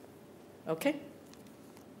 Okay?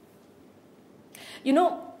 You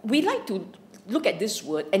know, we like to look at this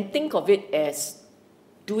word and think of it as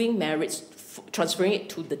doing merits, transferring it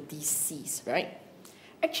to the deceased, right?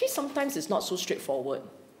 Actually, sometimes it's not so straightforward.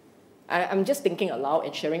 I'm just thinking aloud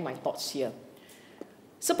and sharing my thoughts here.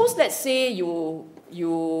 Suppose, let's say, you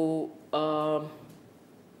do a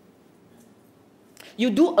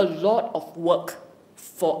lot of work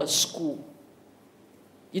for a school.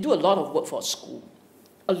 You do a lot of work for a school.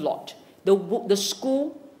 A lot. The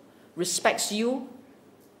school respects you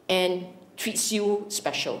and treats you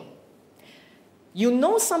special. You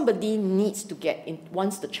know somebody wants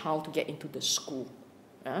the child to get into the school.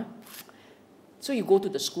 So you go to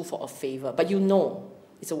the school for a favor, but you know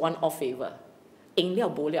it's a one-off favor. 赢了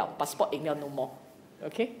不了, passport 赢了 no more.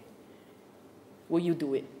 Okay? Will you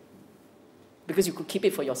do it? Because you could keep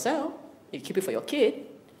it for yourself, you keep it for your kid,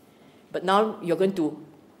 but now you're going to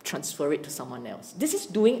transfer it to someone else. This is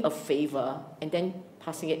doing a favor and then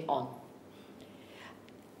passing it on.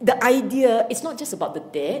 The idea is not just about the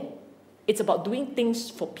dead, it's about doing things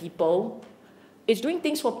for people. It's doing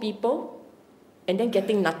things for people and then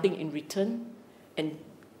getting nothing in return and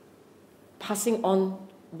passing on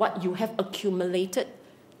what you have accumulated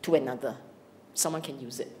to another. Someone can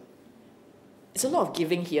use it. It's a lot of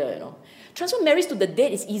giving here, you know. Transfer merits to the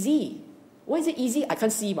dead is easy. Why is it easy? I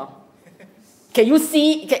can't see, ma. Can you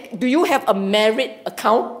see? Do you have a merit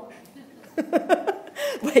account?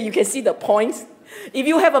 Where you can see the points? If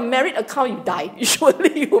you have a merit account, you die.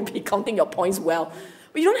 Surely you will be counting your points well.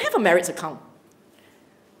 But you don't have a merits account.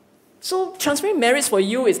 So transferring merits for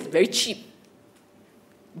you is very cheap.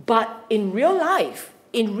 But in real life,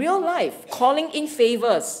 calling in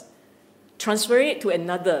favors, transferring it to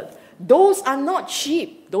another, those are not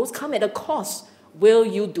cheap. Those come at a cost. Will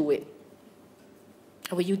you do it?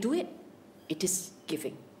 Will you do it? It is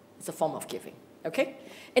giving. It's a form of giving. Okay?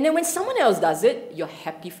 And then when someone else does it, you're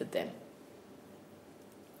happy for them.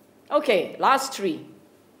 Okay, last three.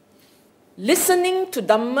 Listening to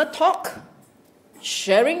Dhamma talk,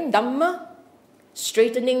 sharing Dhamma,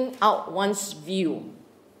 straightening out one's view.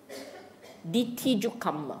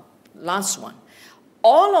 Ditthijukkamma, last one.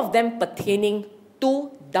 All of them pertaining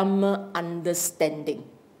to Dhamma understanding.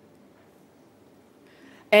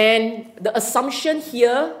 And the assumption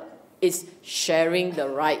here is sharing the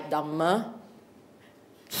right Dhamma,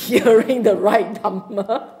 hearing the right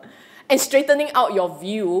Dhamma, and straightening out your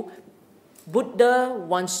view. Buddha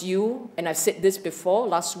wants you, and I've said this before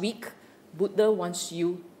last week, Buddha wants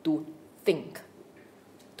you to think,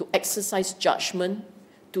 to exercise judgment,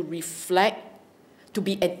 to reflect, to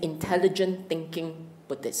be an intelligent thinking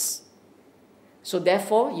Buddhist. So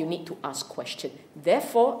therefore, you need to ask questions.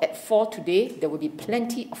 Therefore, at 4 today, there will be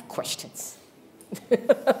plenty of questions.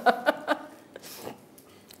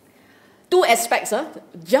 2 aspects.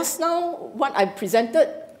 Just now, what I presented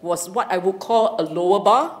was what I would call a lower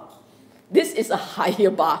bar. This is a higher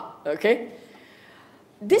bar, okay?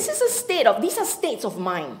 These are states of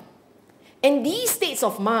mind. And these states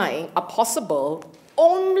of mind are possible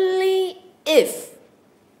only if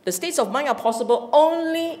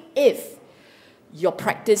your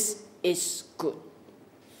practice is good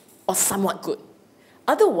or somewhat good.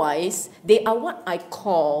 Otherwise, they are what I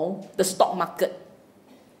call the stock market.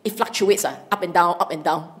 It fluctuates, up and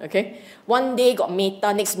down, okay? One day got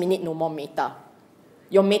metta, next minute no more metta.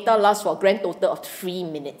 Your metta lasts for a grand total of 3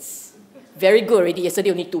 minutes. Very good already,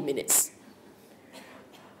 yesterday only 2 minutes.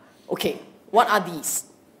 Okay, what are these?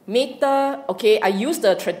 Metta, okay, I use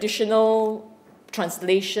the traditional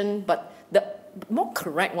translation, but the more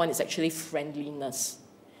correct one is actually friendliness.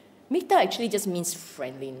 Metta actually just means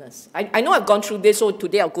friendliness. I know I've gone through this, so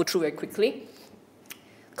today I'll go through very quickly.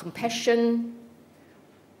 Compassion,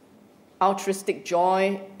 altruistic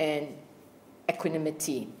joy, and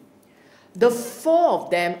equanimity. The 4 of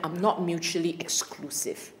them are not mutually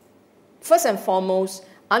exclusive. First and foremost,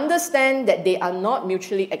 Understand that they are not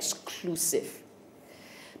mutually exclusive.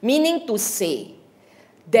 Meaning to say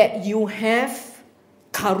that you have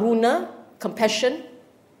karuna, compassion,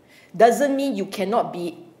 doesn't mean you cannot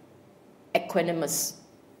be equanimous.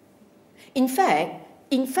 In fact,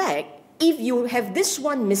 if you have this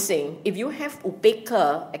one missing, if you have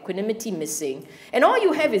upekkha, equanimity missing, and all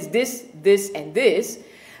you have is this, and this,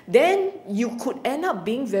 then you could end up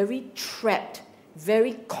being very trapped,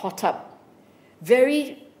 very caught up,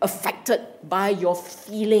 very affected by your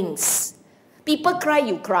feelings. People cry,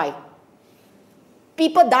 you cry.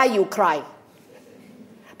 People die, you cry.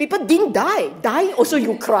 People didn't die also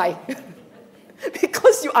you cry.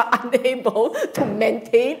 Because you are unable to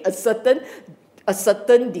maintain a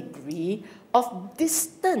certain degree of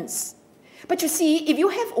distance. But you see, if you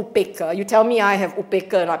have upekkha, you tell me I have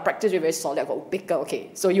upekkha and I practice very solid, I got upekkha, okay.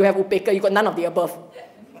 So you have upekkha, you got none of the above.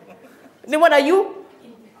 Then what are you?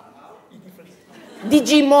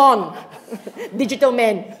 Digimon. Digital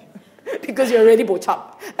man. Because you're already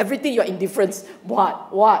bochap. Everything you're indifference. What?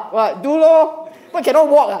 Do lo? What, cannot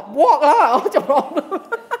walk? Walk lah. What's your problem?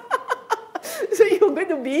 So you're going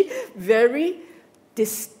to be very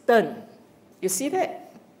distant. You see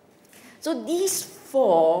that? So these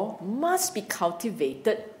four must be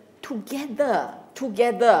cultivated together,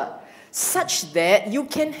 such that you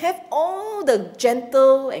can have all the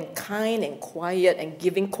gentle and kind and quiet and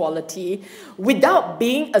giving quality without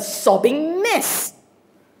being a sobbing mess.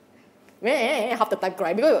 Half the time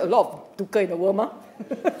cry, because a lot of dukkha in the world,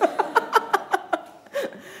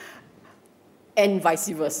 and vice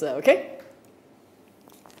versa, okay?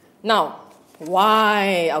 Now,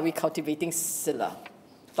 why are we cultivating sila?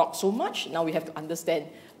 Talk so much, now we have to understand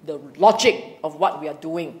the logic of what we are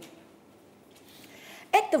doing.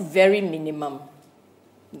 At the very minimum,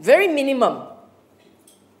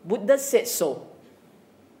 Buddha said so.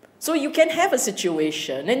 So you can have a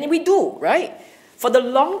situation, and we do, right? For the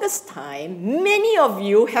longest time, many of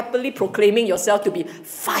you happily proclaiming yourself to be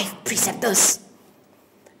 5 preceptors.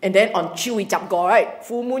 And then on Chui Japgo, right?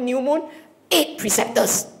 Full moon, new moon, 8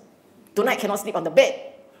 preceptors. Tonight cannot sleep on the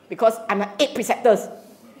bed because I'm 8 preceptors.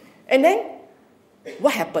 And then,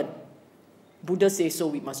 what happened? Buddha says so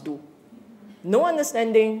we must do. No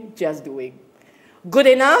understanding, just doing. Good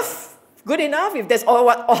enough if that's all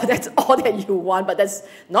that you want, but that's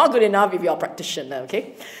not good enough if you're a practitioner,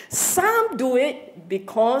 okay? Some do it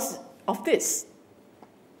because of this.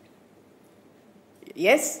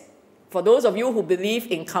 Yes? For those of you who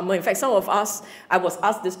believe in karma, in fact, some of us, I was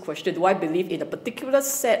asked this question, do I believe in a particular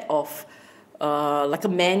set of, like a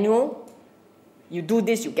manual? You do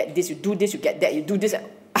this, you get this, you do this, you get that, you do this.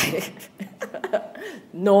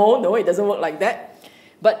 No, it doesn't work like that.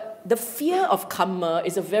 But the fear of karma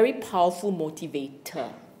is a very powerful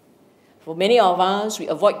motivator. For many of us, we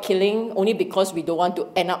avoid killing only because we don't want to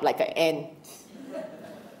end up like an ant.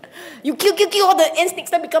 You kill all the ants,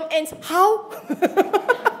 next time become ants. How?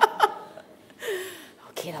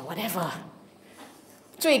 Okay, whatever.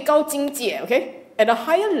 最高境界, okay? At a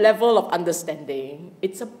higher level of understanding,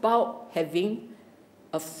 it's about having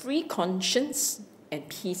a free conscience and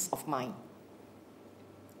peace of mind.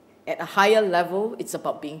 At a higher level, it's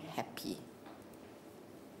about being happy.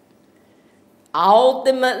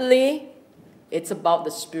 Ultimately, it's about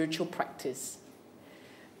the spiritual practice.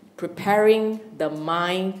 Preparing the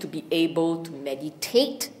mind to be able to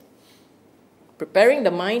meditate.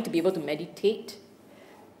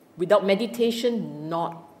 Without meditation,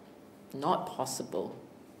 not possible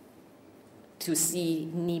to see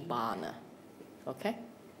Nibbana. Okay?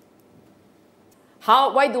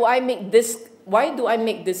 Why do I make this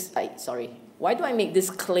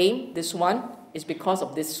claim, this one, is because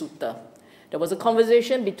of this sutta. There was a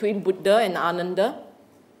conversation between Buddha and Ananda.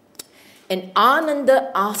 And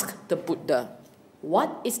Ananda asked the Buddha,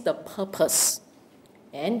 what is the purpose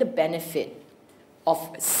and the benefit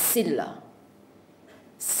of sila?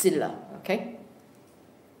 Sila, okay?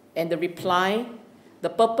 And the reply, the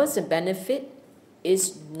purpose and benefit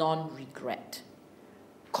is non-regret.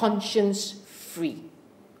 Conscience-free.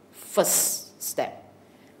 First step.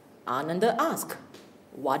 Ananda asked,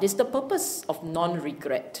 what is the purpose of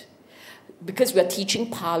non-regret? Because we are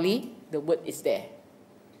teaching Pali, the word is there.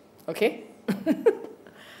 Okay?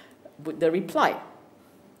 Buddha replied,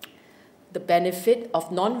 the benefit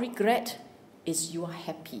of non-regret is you are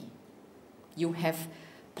happy. You have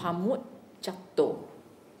pamudcato,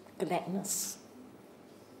 gladness.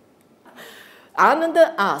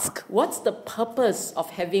 Ananda asked, what's the purpose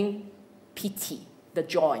of having piti, the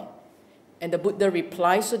joy? And the Buddha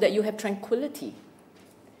replied, so that you have tranquility.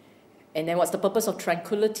 And then what's the purpose of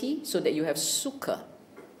tranquility? So that you have sukha,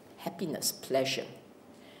 happiness, pleasure.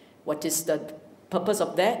 What is the purpose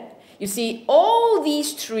of that. You see, all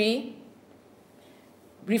these three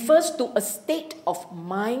refers to a state of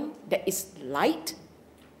mind that is light,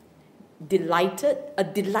 delighted. A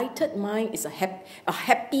delighted mind is a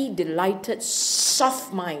happy, delighted,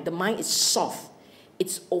 soft mind. The mind is soft.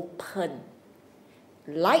 It's open.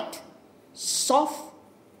 Light, soft,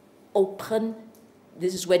 open.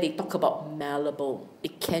 This is where they talk about malleable.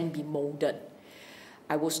 It can be molded.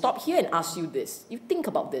 I will stop here and ask you this. You think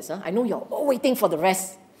about this. I know you're all waiting for the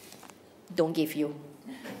rest. Don't give you.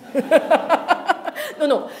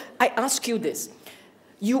 No. I ask you this.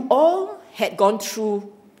 You all had gone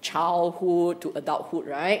through childhood to adulthood,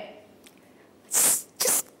 right?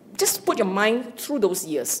 Just put your mind through those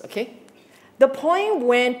years, okay? The point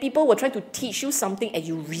when people were trying to teach you something and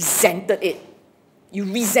you resented it. You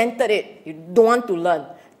resented it. You don't want to learn.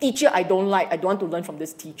 Teacher, I don't like. I don't want to learn from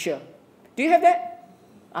this teacher. Do you have that?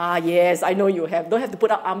 Yes, I know you have. Don't have to put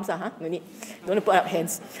up arms, No need. Don't have to put up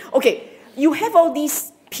hands. Okay, you have all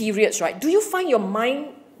these periods, right? Do you find your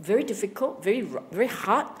mind very difficult, very, very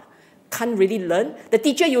hard? Can't really learn? The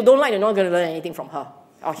teacher you don't like, you're not going to learn anything from her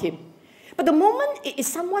or him. But the moment it is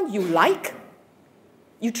someone you like,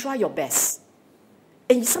 you try your best.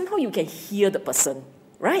 And somehow you can hear the person,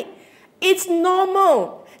 right? It's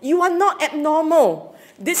normal. You are not abnormal.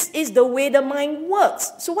 This is the way the mind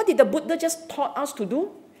works. So what did the Buddha just taught us to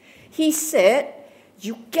do? He said,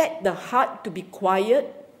 you get the heart to be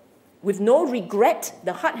quiet with no regret.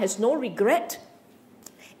 The heart has no regret.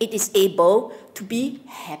 It is able to be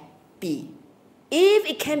happy. If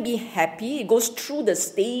it can be happy, it goes through the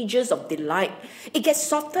stages of delight. It gets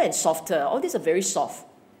softer and softer. All these are very soft.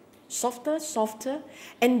 Softer, softer.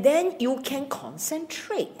 And then you can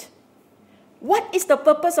concentrate. What is the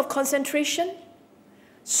purpose of concentration?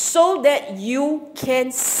 So that you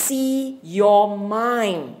can see your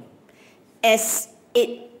mind as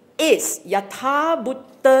it is. Yatha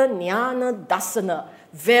Bhutta Jnana Dassana.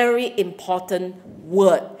 Very important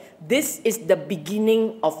word. This is the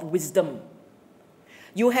beginning of wisdom.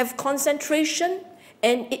 You have concentration,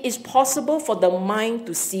 and it is possible for the mind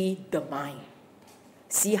to see the mind.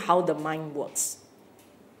 See how the mind works.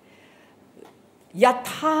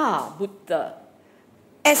 Yatha Bhutta,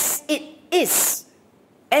 as it is,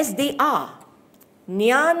 as they are.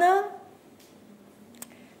 Jnana,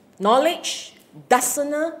 knowledge.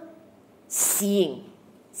 Dassana, seeing,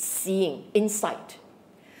 insight.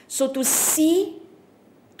 So to see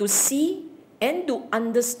and to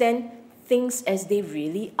understand things as they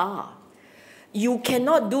really are. You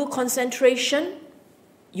cannot do concentration,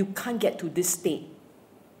 you can't get to this state.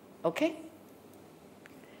 Okay?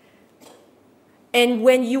 And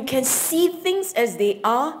when you can see things as they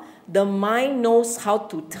are, the mind knows how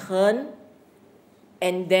to turn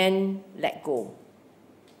and then let go.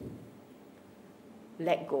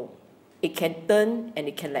 Let go. It can turn and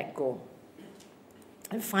it can let go.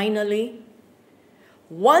 And finally,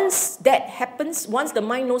 once that happens, once the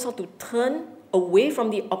mind knows how to turn away from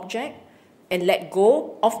the object and let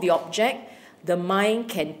go of the object, the mind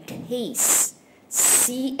can taste,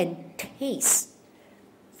 see and taste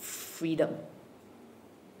freedom.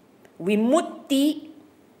 Vimutti,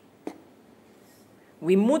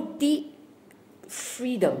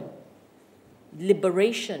 freedom,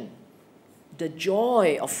 liberation, the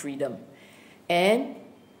joy of freedom. And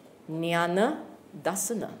Jnana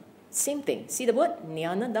Dassana, same thing. See the word?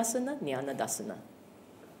 Jnana Dassana, Jnana Dassana.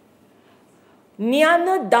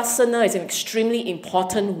 Jnana Dassana is an extremely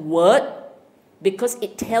important word because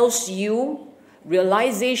it tells you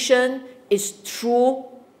realization is through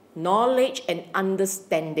knowledge and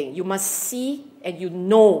understanding. You must see and you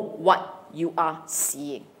know what you are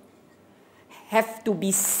seeing. Have to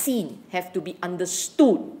be seen, have to be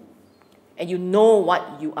understood, and you know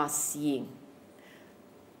what you are seeing.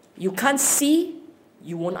 You can't see,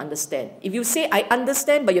 you won't understand. If you say, I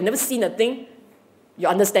understand, but you've never seen a thing,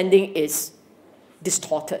 your understanding is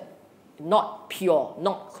distorted, not pure,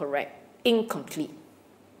 not correct, incomplete.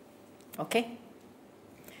 Okay?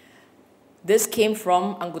 This came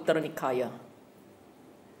from Anguttara Nikaya.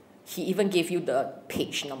 He even gave you the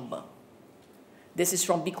page number. This is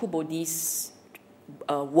from Bhikkhu Bodhi's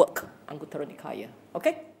work, Anguttara Nikaya.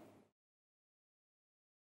 Okay?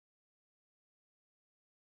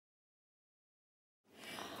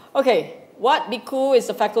 Okay, what Bhikkhu is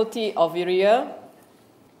the faculty of Viriya?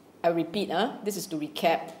 I repeat, this is to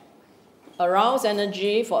recap. Arouse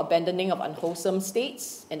energy for abandoning of unwholesome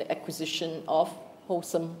states and the acquisition of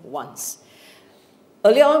wholesome ones.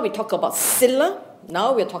 Earlier on, we talked about Sila.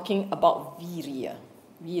 Now we're talking about Viriya.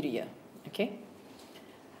 Viriya, okay?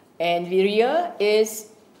 And Viriya is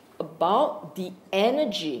about the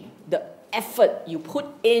energy, the effort you put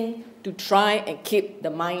in to try and keep the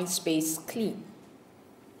mind space clean.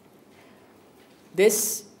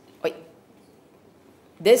 This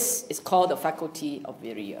is called the faculty of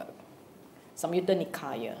Virya. Samyutta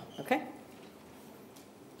Nikaya, okay?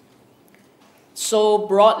 So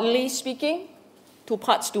broadly speaking, two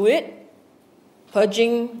parts to it.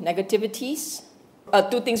 Purging negativities.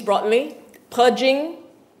 Two things broadly. Purging,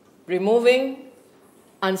 removing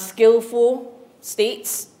unskillful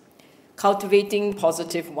states, cultivating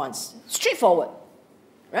positive ones. Straightforward,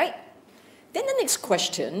 right? Then the next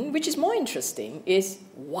question, which is more interesting, is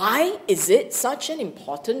why is it such an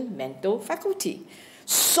important mental faculty?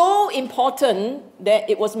 So important that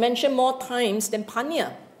it was mentioned more times than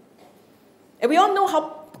Panya. And we all know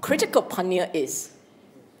how critical Panya is.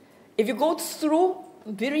 If you go through,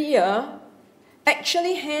 Virya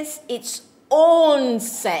actually has its own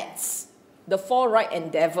sets. The four right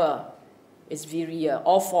endeavor is Virya,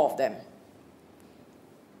 all four of them.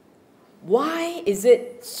 Why is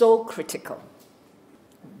it so critical?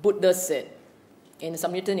 Buddha said in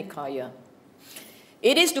Samyutta Nikaya,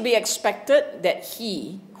 it is to be expected that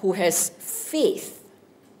he who has faith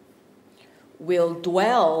will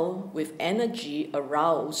dwell with energy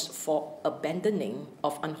aroused for abandoning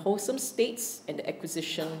of unwholesome states and the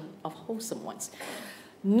acquisition of wholesome ones.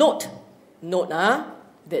 Note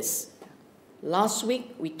this. Last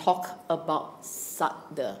week we talked about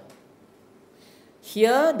Saddha.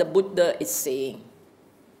 Here the Buddha is saying,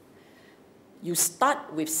 you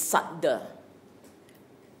start with Saddha.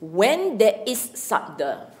 When there is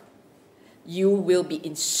Saddha, you will be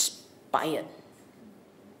inspired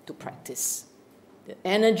to practice. The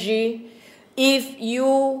energy, if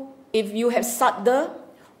you have Saddha,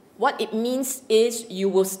 what it means is you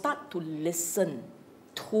will start to listen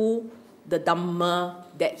to the Dhamma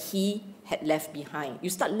that he had left behind. You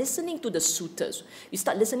start listening to the suttas. You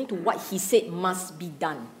start listening to what he said must be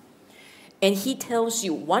done. And he tells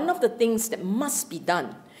you one of the things that must be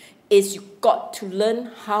done is you got to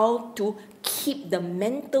learn how to keep the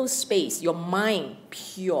mental space, your mind,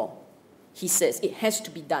 pure. He says it has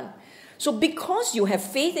to be done. So because you have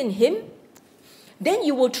faith in him, then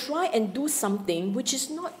you will try and do something which is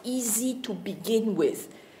not easy to begin with.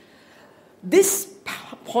 This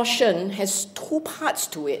portion has two parts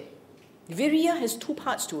to it. Virya has two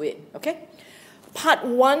parts to it, okay? Part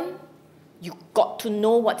one, you got to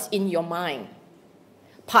know what's in your mind.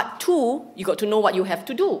 Part two, you got to know what you have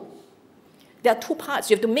to do. There are two parts.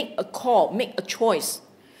 You have to make a call, make a choice.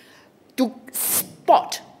 To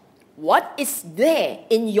spot what is there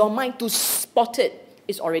in your mind, to spot it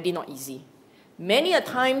is already not easy. Many a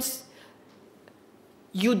times,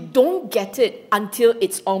 you don't get it until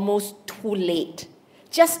it's almost too late.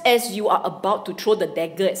 Just as you are about to throw the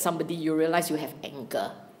dagger at somebody, you realize you have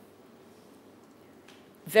anger.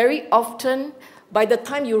 Very often, by the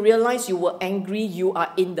time you realize you were angry, you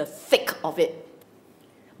are in the thick of it.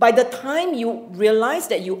 By the time you realize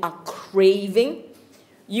that you are craving,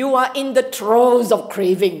 you are in the throes of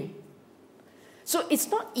craving. So it's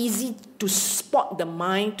not easy to spot the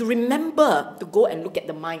mind, to remember to go and look at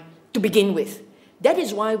the mind to begin with. That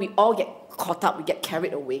is why we all get caught up, we get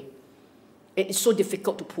carried away. It is so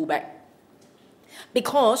difficult to pull back.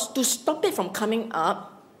 Because to stop it from coming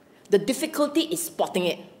up, the difficulty is spotting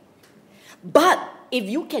it. But if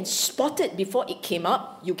you can spot it before it came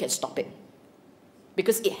up, you can stop it.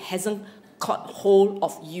 Because it hasn't caught hold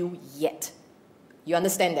of you yet. You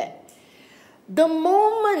understand that? The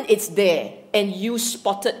moment it's there and you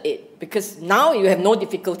spotted it, because now you have no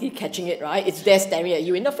difficulty catching it, right? It's there staring at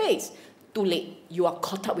you in the face. Too late. You are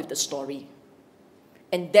caught up with the story.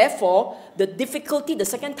 And therefore, the difficulty the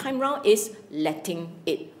second time round is letting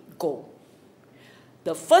it go.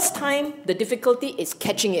 The first time, the difficulty is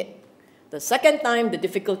catching it. The second time, the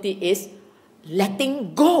difficulty is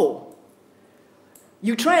letting go.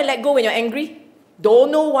 You try and let go when you're angry.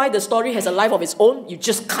 Don't know why the story has a life of its own. You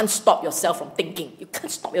just can't stop yourself from thinking. You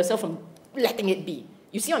can't stop yourself from letting it be.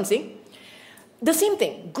 You see what I'm saying? The same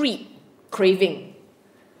thing, greed, craving.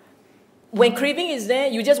 When craving is there,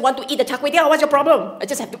 you just want to eat the char kway teow. What's your problem? I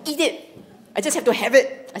just have to eat it. I just have to have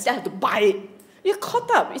it. I just have to buy it. You're caught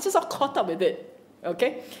up. It's just all caught up with it.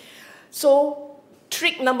 Okay? So,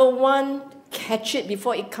 trick number one, catch it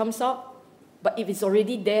before it comes out. But if it's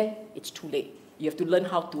already there, it's too late. You have to learn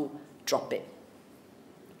how to drop it.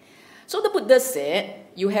 So the Buddha said,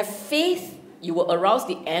 you have faith, you will arouse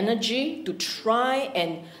the energy to try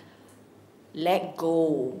and let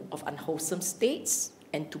go of unwholesome states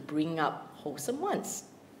and to bring up wholesome ones.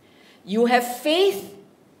 You have faith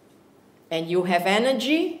and you have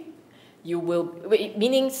energy, you will,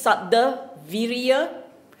 meaning Saddha, Virya,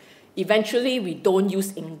 Eventually, we don't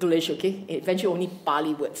use English, okay? Eventually, only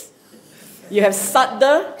Pali words. You have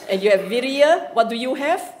Saddha and you have Virya. What do you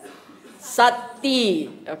have? Sati,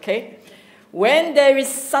 okay? When there is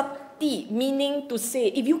Sati, meaning to say,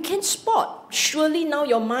 if you can spot, surely now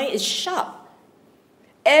your mind is sharp.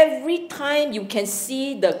 Every time you can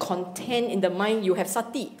see the content in the mind, you have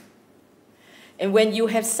Sati. And when you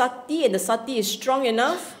have Sati and the Sati is strong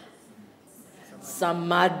enough,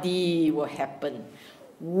 Samadhi will happen.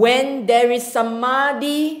 When there is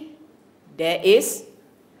Samadhi, there is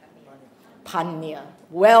Panya.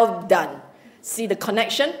 Well done. See the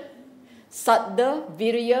connection? Saddha,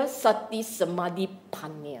 Virya, Sati, Samadhi,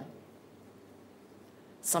 Panya.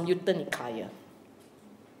 Samyutta Nikaya.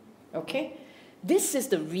 Okay? This is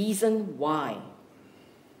the reason why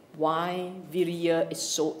Virya is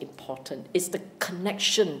so important. It's the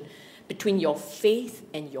connection between your faith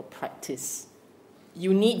and your practice.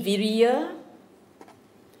 You need Virya.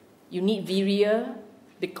 You need Virya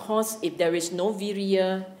because if there is no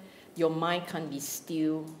Virya, your mind can't be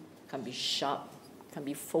still, can't be sharp, can't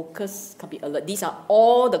be focused, can't be alert. These are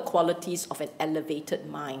all the qualities of an elevated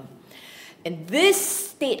mind. And this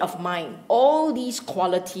state of mind, all these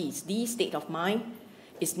qualities, this state of mind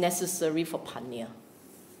is necessary for Panya.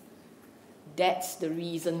 That's the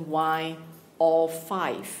reason why all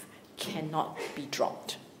five cannot be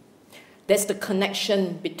dropped. That's the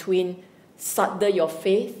connection between Saddha, your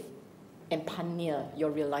faith, and Panya, your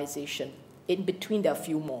realization. In between, there are a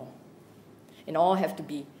few more. And all have to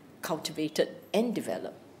be cultivated and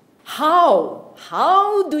developed. How?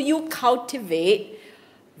 How do you cultivate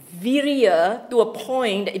Virya to a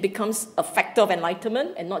point that it becomes a factor of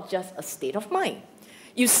enlightenment and not just a state of mind?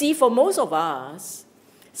 You see, for most of us,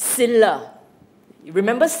 Sila. You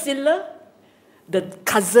remember Sila? The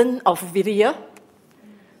cousin of Virya?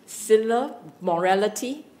 Sila,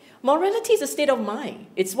 morality. Morality is a state of mind.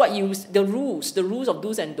 It's what you, the rules of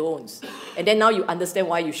do's and don'ts. And then now you understand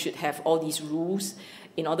why you should have all these rules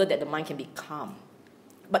in order that the mind can be calm.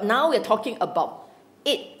 But now we're talking about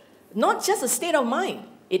it, not just a state of mind.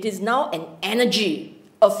 It is now an energy,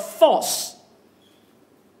 a force,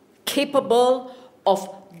 capable of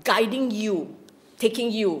guiding you,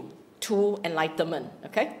 taking you to enlightenment.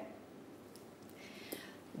 Okay?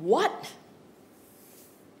 What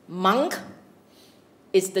monk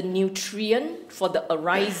is the nutrient for the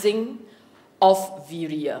arising of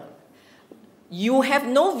Virya? You have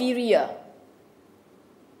no Virya.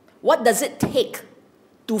 What does it take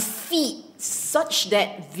to feed such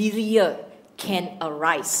that Virya can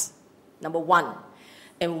arise? Number one.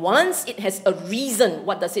 And once it has a reason,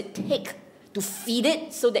 what does it take to feed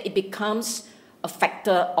it so that it becomes a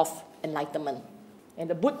factor of enlightenment? And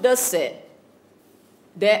the Buddha said,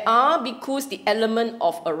 there are bhikkhus the element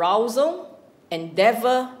of arousal,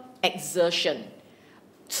 endeavor, exertion.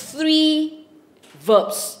 3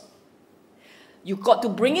 verbs. You got to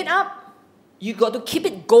bring it up, you got to keep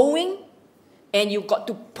it going, and you got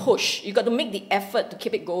to push. You got to make the effort to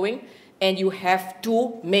keep it going, and you have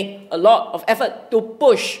to make a lot of effort to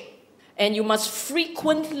push. And you must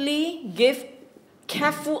frequently give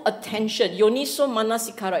careful attention. Yoniso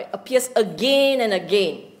manasikara appears again and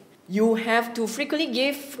again. You have to frequently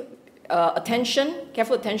give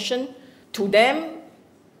careful attention to them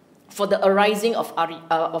for the arising of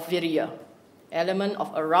Virya. Element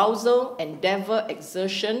of arousal, endeavor,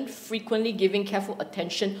 exertion, frequently giving careful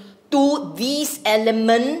attention to these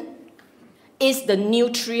elements is the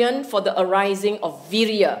nutrient for the arising of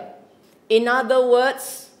Virya. In other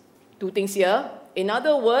words, 2 things here. In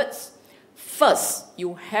other words, first,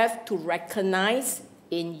 you have to recognize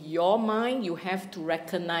in your mind, you have to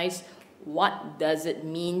recognize what does it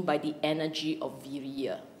mean by the energy of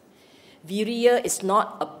Virya. Virya is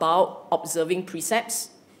not about observing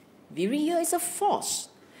precepts. Virya is a force.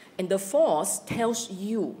 And the force tells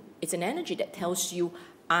you, it's an energy that tells you,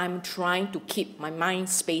 I'm trying to keep my mind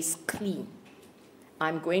space clean.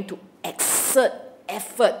 I'm going to exert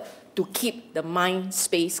effort to keep the mind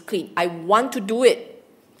space clean. I want to do it,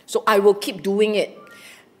 so I will keep doing it.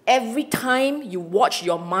 Every time you watch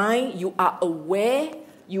your mind, you are aware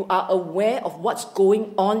of what's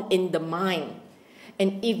going on in the mind.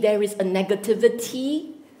 And if there is a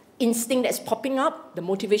negativity instinct that's popping up, the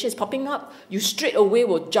motivation is popping up, you straight away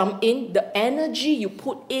will jump in the energy you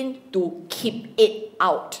put in to keep it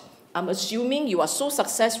out. I'm assuming you are so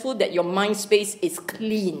successful that your mind space is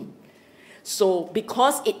clean. So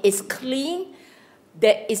because it is clean,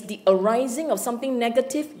 there is the arising of something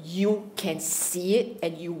negative, you can see it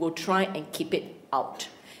and you will try and keep it out.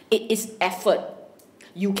 It is effort.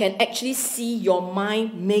 You can actually see your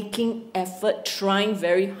mind making effort, trying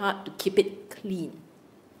very hard to keep it clean.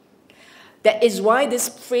 That is why this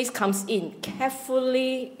phrase comes in,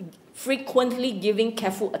 carefully, frequently giving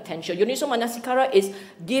careful attention. Yoniso Manasikara is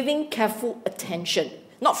giving careful attention,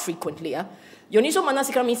 not frequently. Yoniso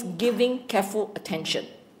Manasikara means giving careful attention.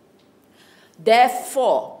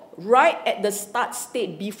 Therefore, right at the start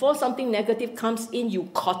state, before something negative comes in, you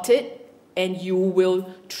caught it and you will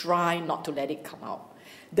try not to let it come out.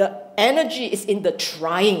 The energy is in the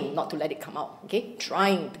trying not to let it come out, okay?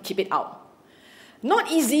 Trying to keep it out.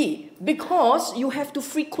 Not easy, because you have to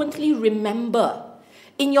frequently remember.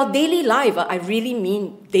 In your daily life, I really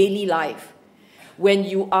mean daily life. When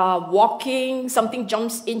you are walking, something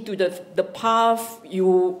jumps into the path,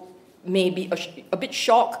 you may be a bit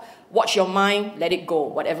shocked. Watch your mind, let it go,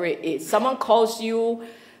 whatever it is. Someone calls you,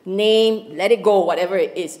 name, let it go, whatever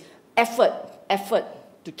it is. Effort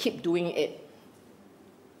to keep doing it.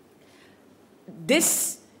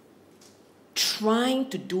 This trying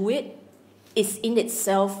to do it is in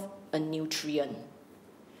itself a nutrient.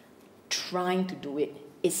 Trying to do it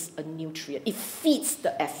is a nutrient. It feeds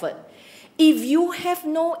the effort. If you have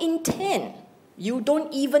no intent, you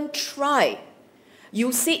don't even try.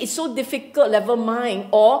 You say it's so difficult, never mind,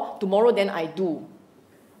 or tomorrow then I do.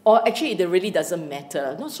 Or actually it really doesn't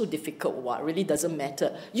matter. Not so difficult, what? Really doesn't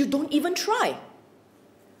matter. You don't even try.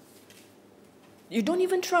 You don't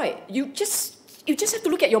even try. You just have to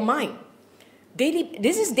look at your mind. Daily,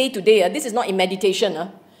 this is day to day. This is not in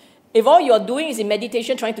meditation. If all you are doing is in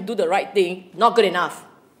meditation, trying to do the right thing, not good enough.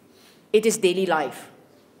 It is daily life.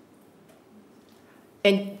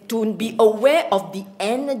 And to be aware of the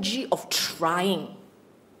energy of trying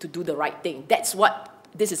to do the right thing. That's what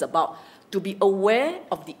this is about. To be aware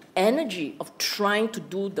of the energy of trying to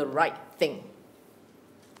do the right thing.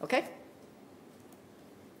 Okay?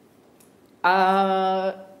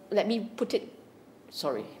 Let me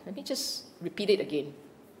just repeat it again.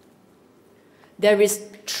 There is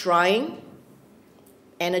trying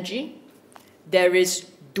energy. There is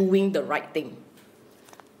doing the right thing.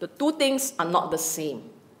 The two things are not the same.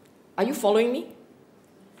 Are you following me?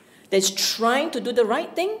 There's trying to do the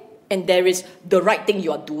right thing, and there is the right thing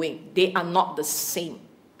you are doing. They are not the same.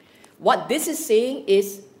 What this is saying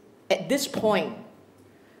is, at this point,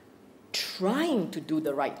 trying to do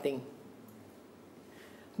the right thing,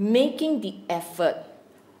 making the effort,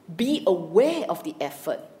 be aware of the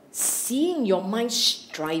effort, seeing your mind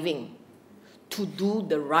striving to do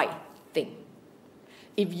the right thing.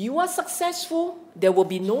 If you are successful, there will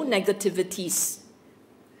be no negativities.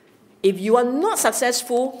 If you are not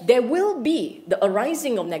successful, there will be the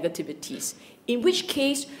arising of negativities, in which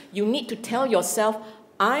case you need to tell yourself,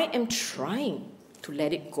 I am trying to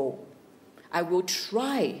let it go. I will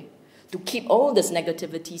try to keep all these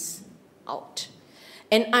negativities out.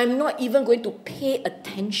 And I'm not even going to pay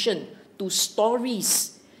attention to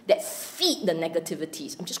stories that feed the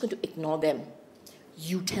negativities. I'm just going to ignore them.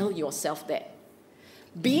 You tell yourself that.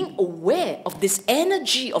 Being aware of this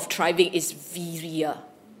energy of thriving is virya.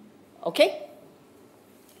 Okay?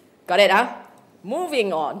 Got it, huh?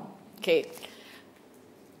 Moving on. Okay.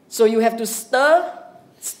 So you have to stir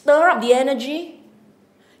up the energy.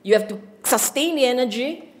 You have to sustain the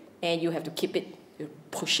energy. And you have to keep it,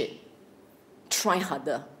 push it. Try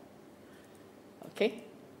harder. Okay?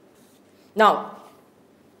 Now,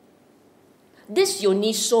 this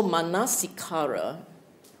Yoniso Manasikara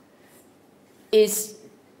is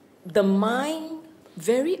the mind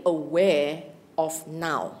very aware of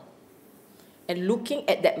now. And looking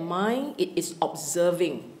at that mind, it is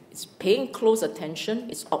observing. It's paying close attention,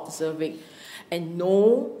 it's observing. And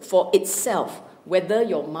know for itself whether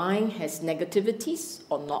your mind has negativities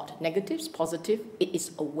or not. Negatives, positive, it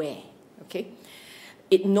is aware. Okay?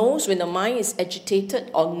 It knows when the mind is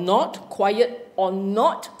agitated or not, quiet or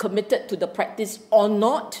not, committed to the practice or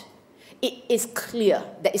not. It is clear.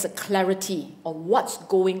 There is a clarity on what's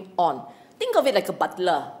going on. Think of it like a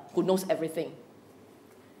butler who knows everything.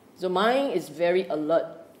 The mind is very alert.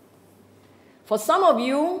 For some of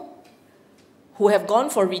you who have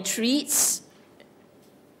gone for retreats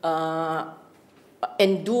and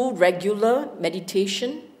do regular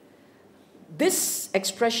meditation, this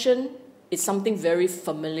expression is something very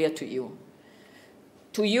familiar to you.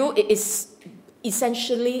 To you, it is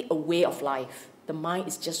essentially a way of life. The mind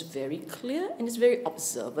is just very clear and it's very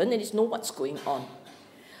observant and it knows what's going on.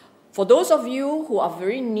 For those of you who are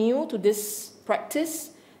very new to this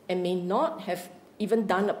practice and may not have even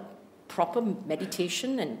done a proper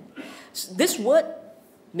meditation, and this word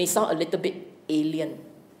may sound a little bit alien.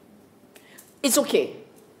 It's okay.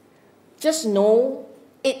 Just know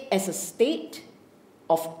it as a state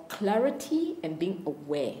of clarity and being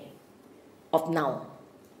aware of now.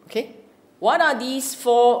 Okay? What are these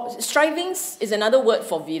four? Strivings is another word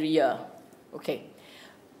for virya. Okay.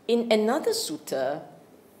 In another sutta,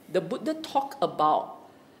 the Buddha talked about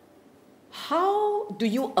how do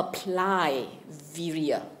you apply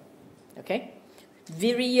virya. Okay?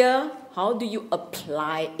 Virya, how do you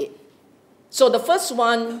apply it? So the first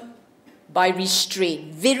one, by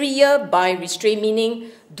restraint. Virya by restraint,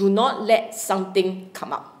 meaning do not let something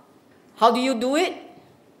come up. How do you do it?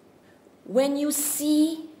 When you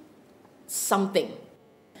see something,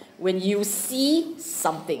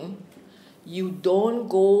 you don't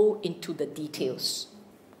go into the details.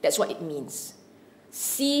 That's what it means.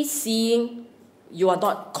 Seeing, you are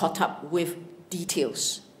not caught up with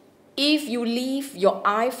details. If you leave your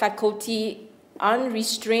eye faculty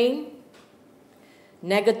unrestrained,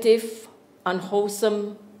 negative,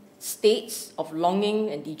 unwholesome states of longing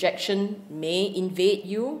and dejection may invade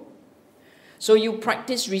you. So you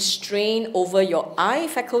practice restraint over your eye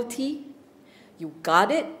faculty. You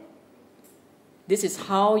guard it. This is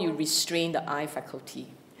how you restrain the eye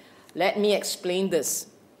faculty. Let me explain this.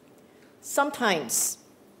 Sometimes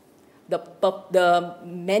the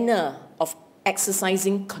manner of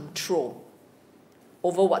exercising control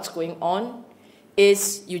over what's going on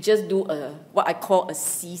is you just do what I call a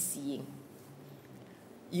seeing.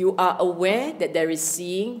 You are aware that there is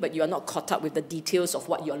seeing, but you are not caught up with the details of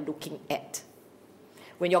what you're looking at.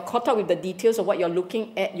 When you're caught up with the details of what you're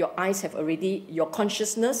looking at, your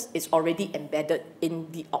consciousness is already embedded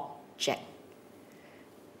in the object.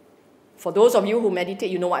 For those of you who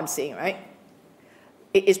meditate, you know what I'm saying, right?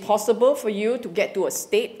 It is possible for you to get to a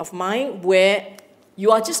state of mind where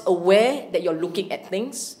you are just aware that you're looking at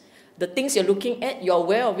things. The things you're looking at, you're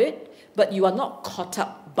aware of it, but you are not caught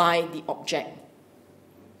up by the object.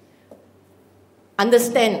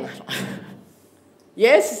 Understand?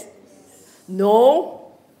 Yes? No?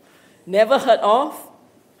 Never heard of?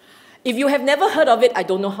 If you have never heard of it, I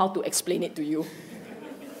don't know how to explain it to you.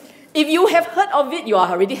 If you have heard of it, you are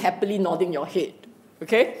already happily nodding your head.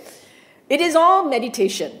 Okay? It is all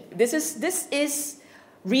meditation. This is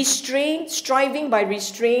restraint. Striving by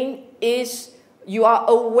restraint is you are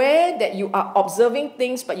aware that you are observing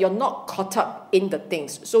things, but you're not caught up in the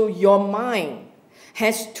things. So your mind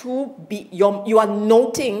has to be, you are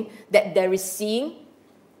noting that there is seeing,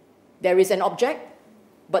 there is an object,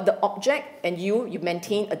 but the object and you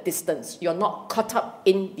maintain a distance. You're not caught up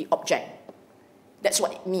in the object. That's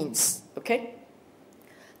what it means, okay?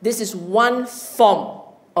 This is one form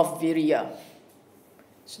of virya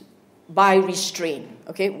by restraint,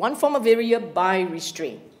 okay? One form of virya by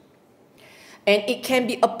restraint. And it can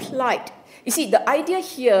be applied. You see, the idea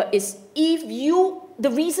here is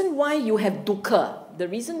the reason why you have dukkha, the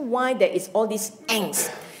reason why there is all this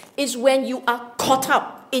angst, is when you are caught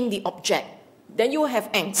up in the object. Then you will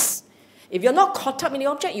have angst. If you're not caught up in the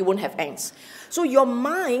object, you won't have angst. So your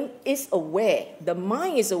mind is aware. The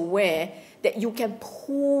mind is aware that you can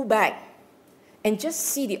pull back and just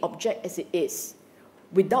see the object as it is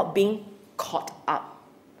without being caught up.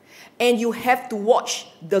 And you have to watch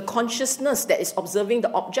the consciousness that is observing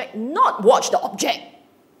the object, not watch the object.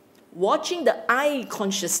 Watching the I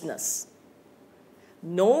consciousness.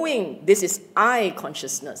 Knowing this is I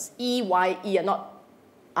consciousness. E-Y-E, not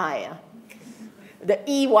I. The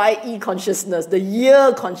E-Y-E consciousness, the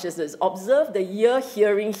ear consciousness. Observe the ear,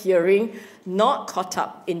 hearing, not caught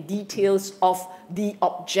up in details of the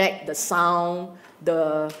object, the sound,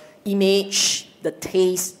 the image, the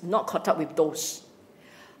taste, not caught up with those.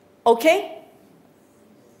 Okay?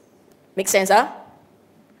 Make sense, huh?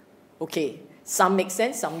 Okay. Some make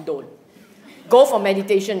sense, some don't. Go for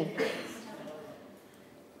meditation.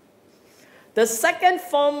 The second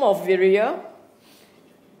form of virya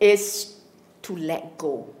is to let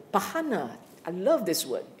go. Pahana, I love this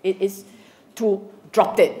word. It is to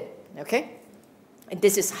drop it, okay? And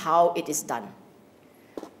this is how it is done.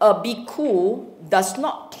 A bhikkhu does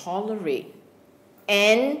not tolerate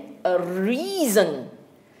and reason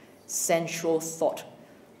sensual thought.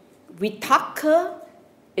 Vitakka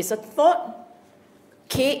is a thought.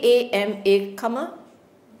 K-A-M-A, comma,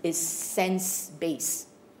 is sense-based.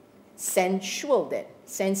 Sensual, that,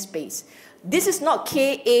 sense-based. This is not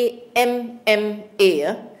K-A-M-M-A.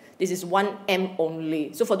 This is one M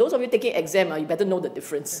only. So for those of you taking exam, you better know the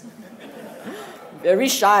difference. Very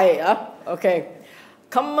shy, Okay.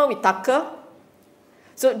 Kamma vitakka.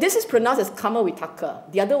 So this is pronounced as kamma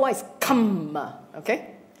vitakka. The other one is kamma,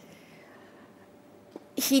 okay?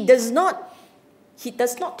 He does not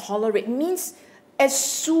tolerate. Means as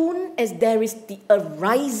soon as there is the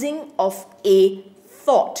arising of a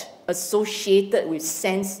thought associated with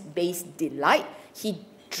sense-based delight, he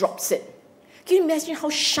drops it. Can you imagine how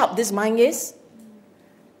sharp this mind is?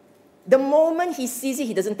 The moment he sees it,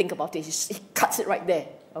 he doesn't think about it. He cuts it right there,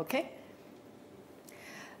 okay?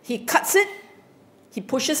 He cuts it, he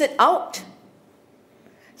pushes it out,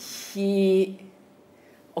 it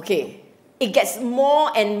gets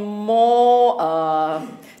more and more,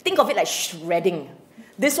 think of it like shredding.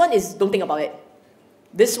 This one is, don't think about it.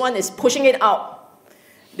 This one is pushing it out.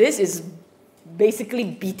 This is basically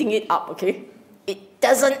beating it up, okay? It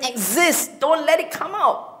doesn't exist. Don't let it come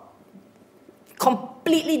out.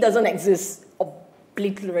 Completely doesn't exist.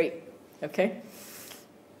 Obliterate, okay?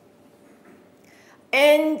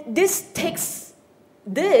 And this takes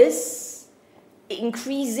this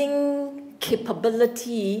increasing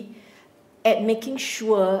capability at making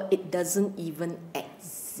sure it doesn't even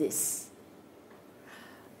exist.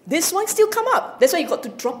 This one still come up. That's why you got to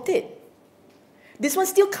drop it. This one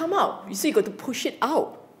still come out. You see, you got to push it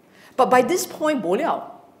out. But by this point, bo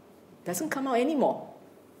liao, doesn't come out anymore.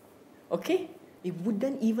 Okay? It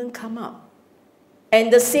wouldn't even come out.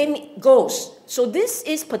 And the same goes. So this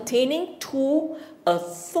is pertaining to a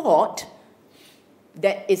thought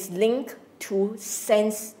that is linked to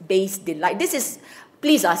sense-based delight. This is,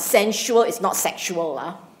 please, sensual is not sexual.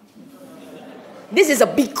 This is a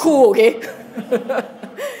bhikkhu, okay?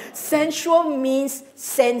 Sensual means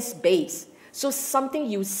sense-based. So something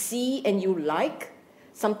you see and you like,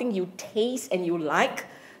 something you taste and you like,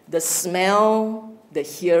 the smell, the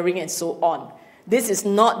hearing, and so on. This is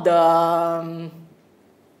not the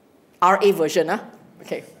RA version.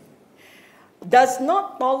 Okay. Does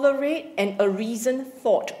not tolerate an arisen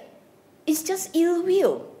thought. It's just ill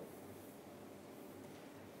will.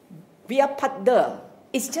 Vyapada.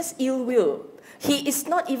 It's just ill will. He is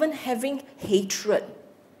not even having hatred,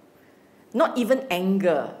 not even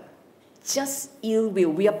anger, just ill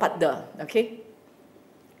will, vyapada, okay?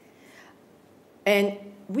 And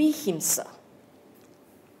vihimsa.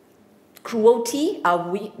 Cruelty,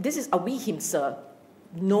 this is avihimsa,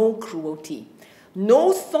 no cruelty.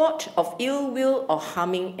 No thought of ill will or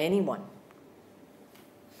harming anyone.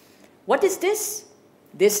 What is this?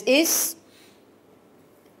 This is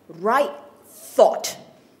right thought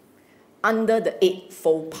under the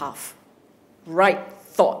Eightfold Path. Right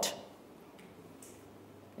thought.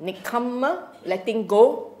 Nikkhamma, letting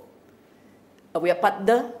go.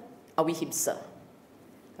 Avyapada, avihimsa.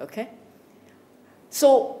 Okay?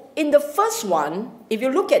 So, in the first one, if you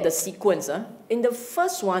look at the sequence, in the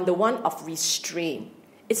first one, the one of restraint,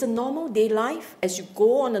 it's a normal day life. As you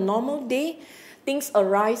go on a normal day, things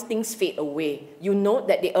arise, things fade away. You note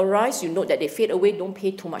that they arise, you note that they fade away. Don't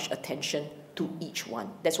pay too much attention to each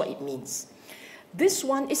one. That's what it means. This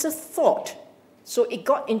one is a thought. So it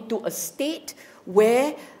got into a state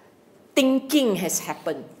where thinking has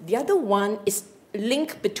happened. The other one is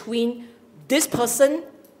link between this person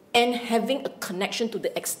and having a connection to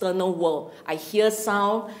the external world. I hear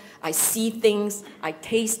sound, I see things, I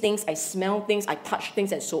taste things, I smell things, I touch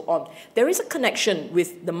things, and so on. There is a connection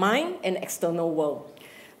with the mind and external world.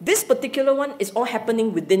 This particular one is all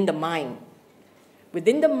happening within the mind.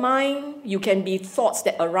 Within the mind, you can be thoughts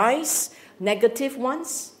that arise, negative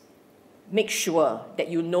ones. Make sure that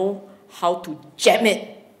you know how to jam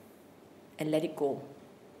it and let it go.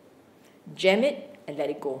 Jam it and let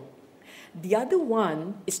it go. The other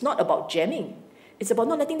one is not about jamming. It's about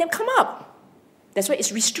not letting them come up. That's why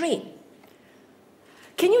it's restraint.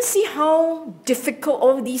 Can you see how difficult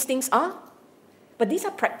all these things are? But these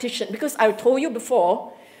are practitioners, because I told you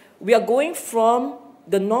before, we are going from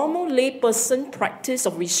the normal layperson practice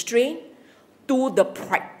of restraint to the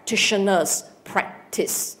practitioner's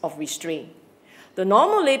practice of restraint. The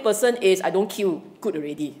normal layperson is, I don't kill, good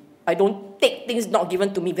already. I don't take things not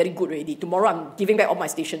given to me, very good already. Tomorrow I'm giving back all my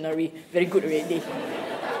stationery, very good already.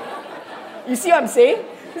 You see what I'm saying?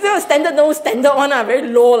 This is a standard one, very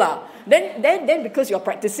low. Then because you're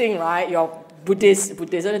practicing, right, you're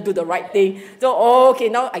Buddhism, do the right thing. So, okay,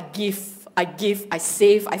 now I give, I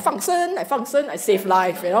save, I function, I save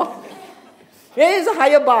life, you know. It's a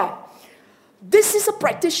higher bar. This is a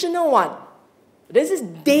practitioner one. This is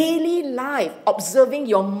daily life, observing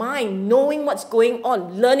your mind, knowing what's going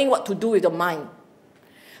on, learning what to do with the mind.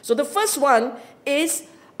 So the first one is,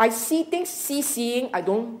 I see things, seeing, I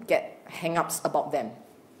don't get hang-ups about them.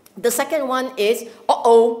 The second one is,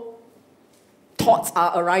 thoughts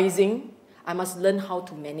are arising. I must learn how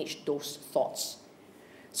to manage those thoughts.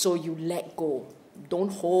 So you let go.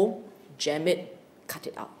 Don't hold, jam it, cut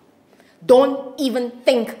it out. Don't even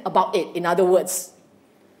think about it, in other words.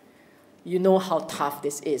 You know how tough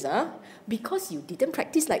this is, because you didn't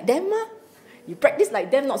practice like them. You practice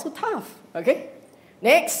like them, not so tough. Okay?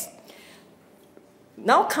 Next.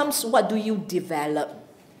 Now comes, what do you develop?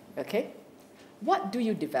 Okay? What do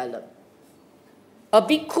you develop? A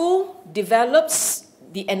bhikkhu develops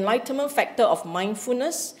the enlightenment factor of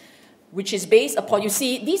mindfulness which is based upon, you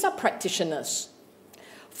see, these are practitioners.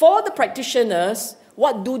 For the practitioners,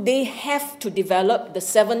 what do they have to develop? The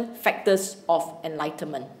 7 factors of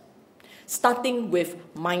enlightenment, starting with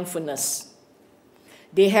mindfulness.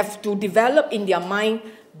 They have to develop in their mind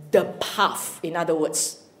the path, in other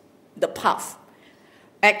words, the path.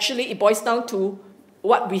 Actually, it boils down to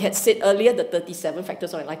what we had said earlier, the 37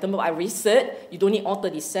 factors of enlightenment. I already said, you don't need all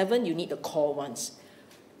 37, you need the core ones.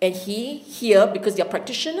 And here, because they're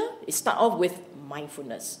practitioner, it start off with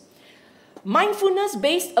mindfulness. Mindfulness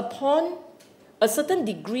based upon a certain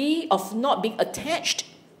degree of not being attached,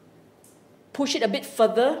 push it a bit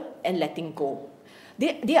further, and letting go.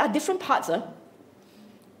 They are different parts.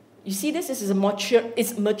 You see, this is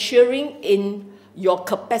it's maturing in your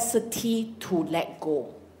capacity to let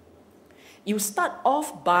go. You start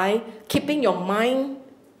off by keeping your mind,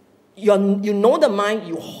 you know the mind,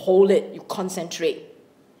 you hold it, you concentrate.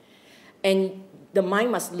 And the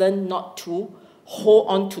mind must learn not to hold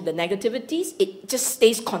on to the negativities, it just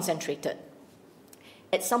stays concentrated.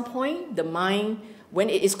 At some point, the mind, when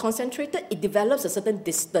it is concentrated, it develops a certain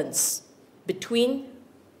distance between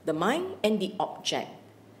the mind and the object.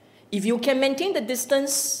 If you can maintain the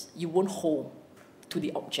distance, you won't hold to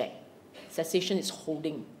the object. Cessation is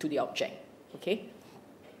holding to the object. Okay?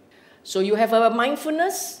 So you have a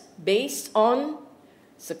mindfulness based on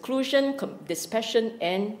seclusion, dispassion,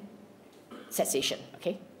 and cessation.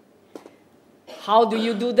 Okay? How do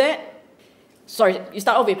you do that? Sorry, you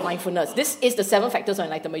start off with mindfulness. This is the 7 factors of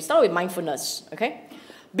enlightenment. You start with mindfulness. Okay?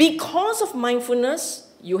 Because of mindfulness,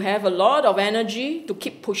 you have a lot of energy to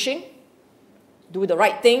keep pushing, do the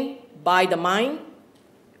right thing by the mind.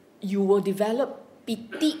 You will develop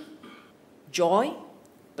piti, joy,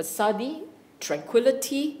 passaddhi,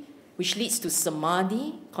 tranquility, which leads to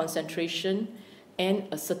samadhi, concentration, and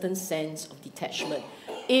a certain sense of detachment.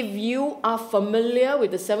 If you are familiar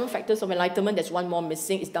with the 7 factors of enlightenment, there's one more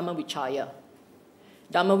missing, it's Dhammavichaya.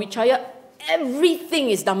 Dhammavichaya, everything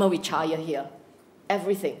is Dhammavichaya here.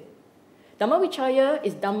 Everything. Dhammavichaya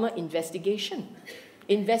is Dhamma investigation.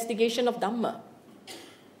 Investigation of Dhamma.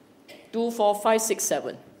 2, 4, 5, 6,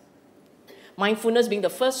 7. Mindfulness being the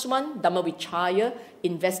first one, Dhammavichaya,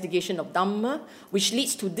 investigation of Dhamma, which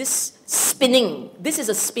leads to this spinning. This is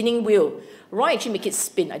a spinning wheel. Roy actually make it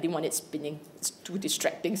spin. I didn't want it spinning. It's too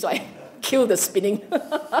distracting, so I killed the spinning.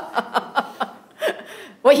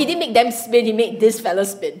 Well, he didn't make them spin, he made this fella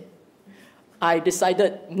spin. I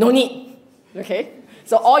decided, no need. Okay?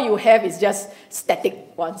 So all you have is just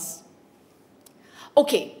static ones.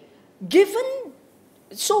 Okay,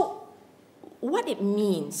 so what it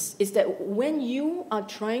means is that when you are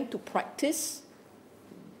trying to practice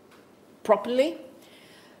properly,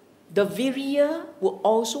 the virya will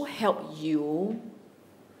also help you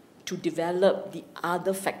to develop the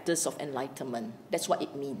other factors of enlightenment. That's what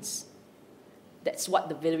it means. That's what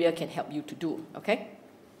the virya can help you to do, okay?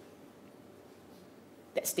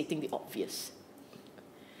 That's stating the obvious.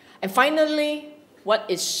 And finally, what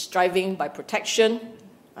is striving by protection?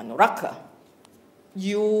 Anurakha.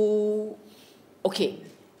 Okay,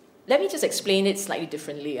 let me just explain it slightly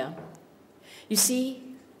differently. You see,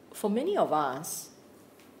 for many of us,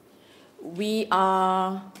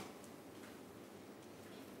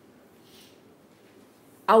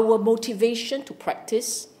 our motivation to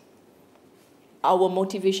practice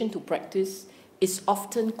is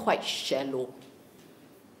often quite shallow.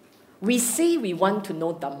 We say we want to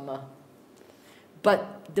know Dhamma,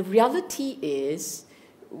 but the reality is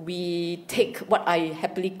we take what I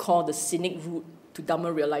happily call the scenic route to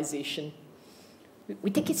Dhamma realization. We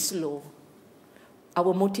take it slow.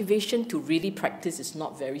 Our motivation to really practice is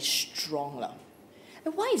not very strong.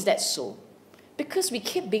 And why is that so? Because we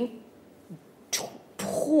keep being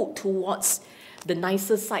pulled towards the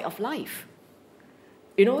nicer side of life.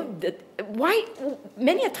 You know, why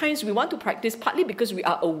many a times we want to practice partly because we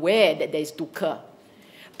are aware that there is dukkha.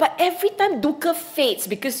 But every time dukkha fades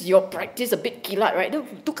because your practice a bit kilat, right? The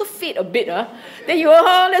dukkha fade a bit, then you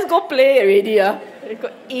let's go play already. Let's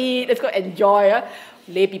go eat, let's go enjoy.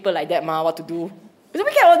 Lay people like that, what to do? Because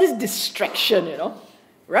we get all this distraction,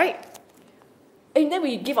 right? And then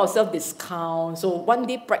we give ourselves discount. So one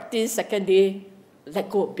day practice, second day, let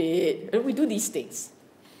go a bit. And we do these things.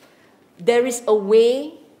 There is a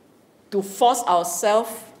way to force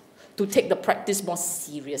ourselves to take the practice more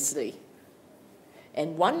seriously.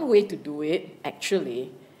 And one way to do it,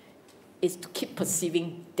 actually, is to keep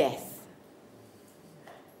perceiving death.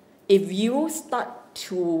 If you start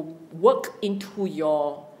to work into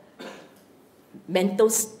your mental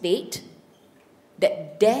state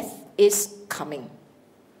that death is coming,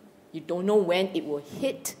 you don't know when it will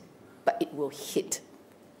hit, but it will hit.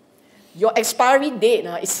 your expiry date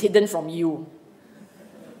is hidden from you.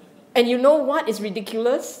 And you know what is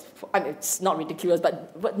ridiculous? I mean, it's not ridiculous,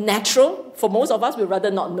 but natural. For most of us, we'd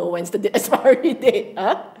rather not know when's the expiry date.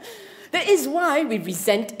 That is why we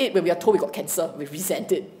resent it when we are told we got cancer. We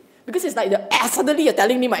resent it. Because it's like, suddenly you're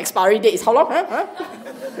telling me my expiry date is how long?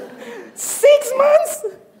 6 months?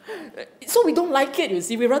 So we don't like it, you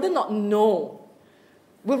see. We'd rather not know.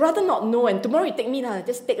 We'd rather not know, and tomorrow you take me,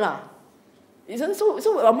 just take.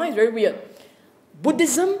 So our mind is very weird.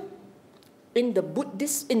 Buddhism, in the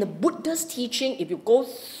Buddha's teaching, if you go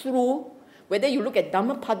through, whether you look at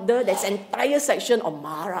Dhammapada, there's an entire section on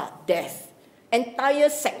Mara, death. Entire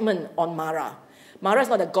segment on Mara. Mara is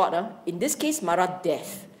not a god. In this case, Mara,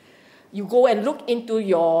 death. You go and look into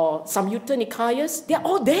your Samyutta Nikayas, they're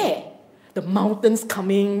all there. The mountains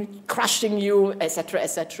coming, crushing you, etc.,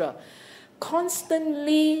 etc.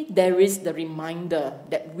 Constantly, there is the reminder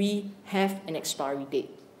that we have an expiry date.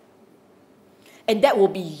 And that will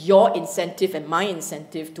be your incentive and my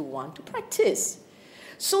incentive to want to practice.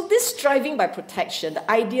 So this striving by protection, the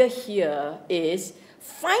idea here is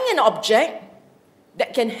find an object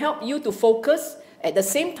that can help you to focus. At the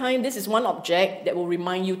same time, this is one object that will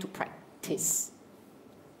remind you to practice.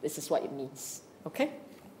 This is what it means. Okay?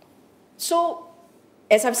 So,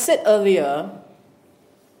 as I've said earlier,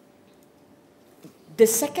 the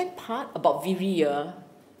second part about Viriya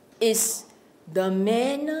is the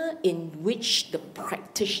manner in which the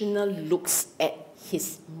practitioner looks at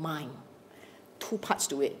his mind. 2 parts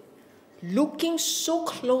to it. Looking so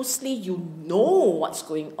closely you know what's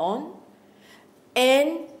going on,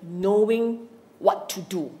 and knowing what to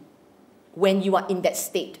do when you are in that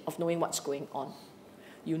state of knowing what's going on.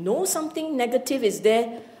 You know something negative is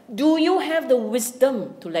there. Do you have the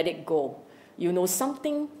wisdom to let it go? You know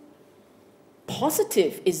something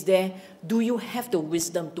positive is there. Do you have the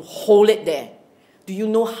wisdom to hold it there? Do you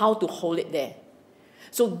know how to hold it there?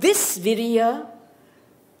 So this Viriya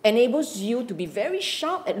enables you to be very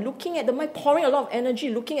sharp at looking at the mind, pouring a lot of energy,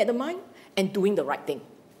 looking at the mind, and doing the right thing.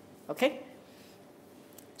 Okay?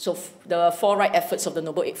 So the 4 right efforts of the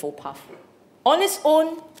Noble Eightfold Path. On its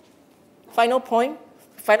own, final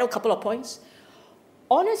couple of points.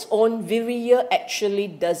 On its own, Viriya actually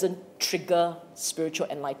doesn't trigger spiritual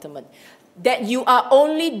enlightenment. That you are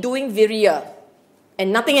only doing Viriya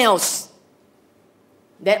and nothing else.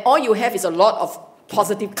 That all you have is a lot of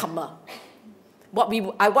positive karma. What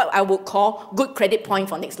I would call good credit point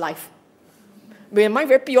for next life. When mind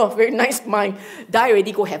very pure, very nice mind, die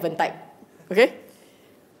already go heaven type. Okay?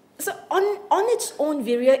 So on its own,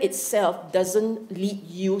 Viriya itself doesn't lead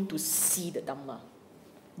you to see the Dhamma.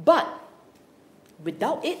 But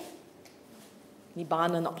without it,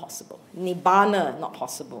 Nibbana not possible. Nibbana not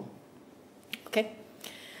possible. Okay?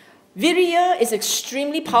 Viriya is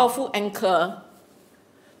extremely powerful anchor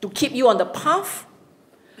to keep you on the path,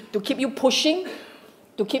 to keep you pushing,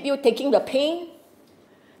 to keep you taking the pain,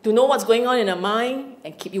 to know what's going on in the mind,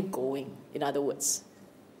 and keep you going, in other words.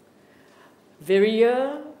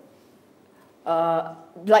 Viriya,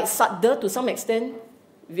 like Saddha to some extent,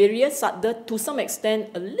 Viriya, Saddha to some extent,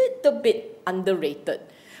 a little bit underrated.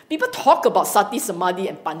 People talk about Sati, Samadhi,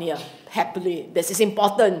 and Panya happily. This is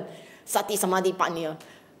important. Sati, Samadhi, Panya.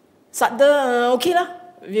 Saddha, okay lah.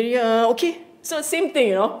 Viriya, okay. So same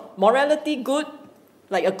thing, Morality, good.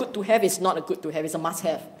 Like a good to have is not a good to have, it's a must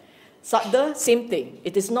have. Saddha, same thing.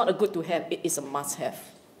 It is not a good to have, it is a must have.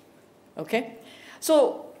 Okay?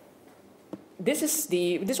 So this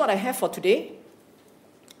is what I have for today.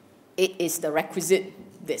 It is the requisite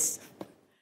this.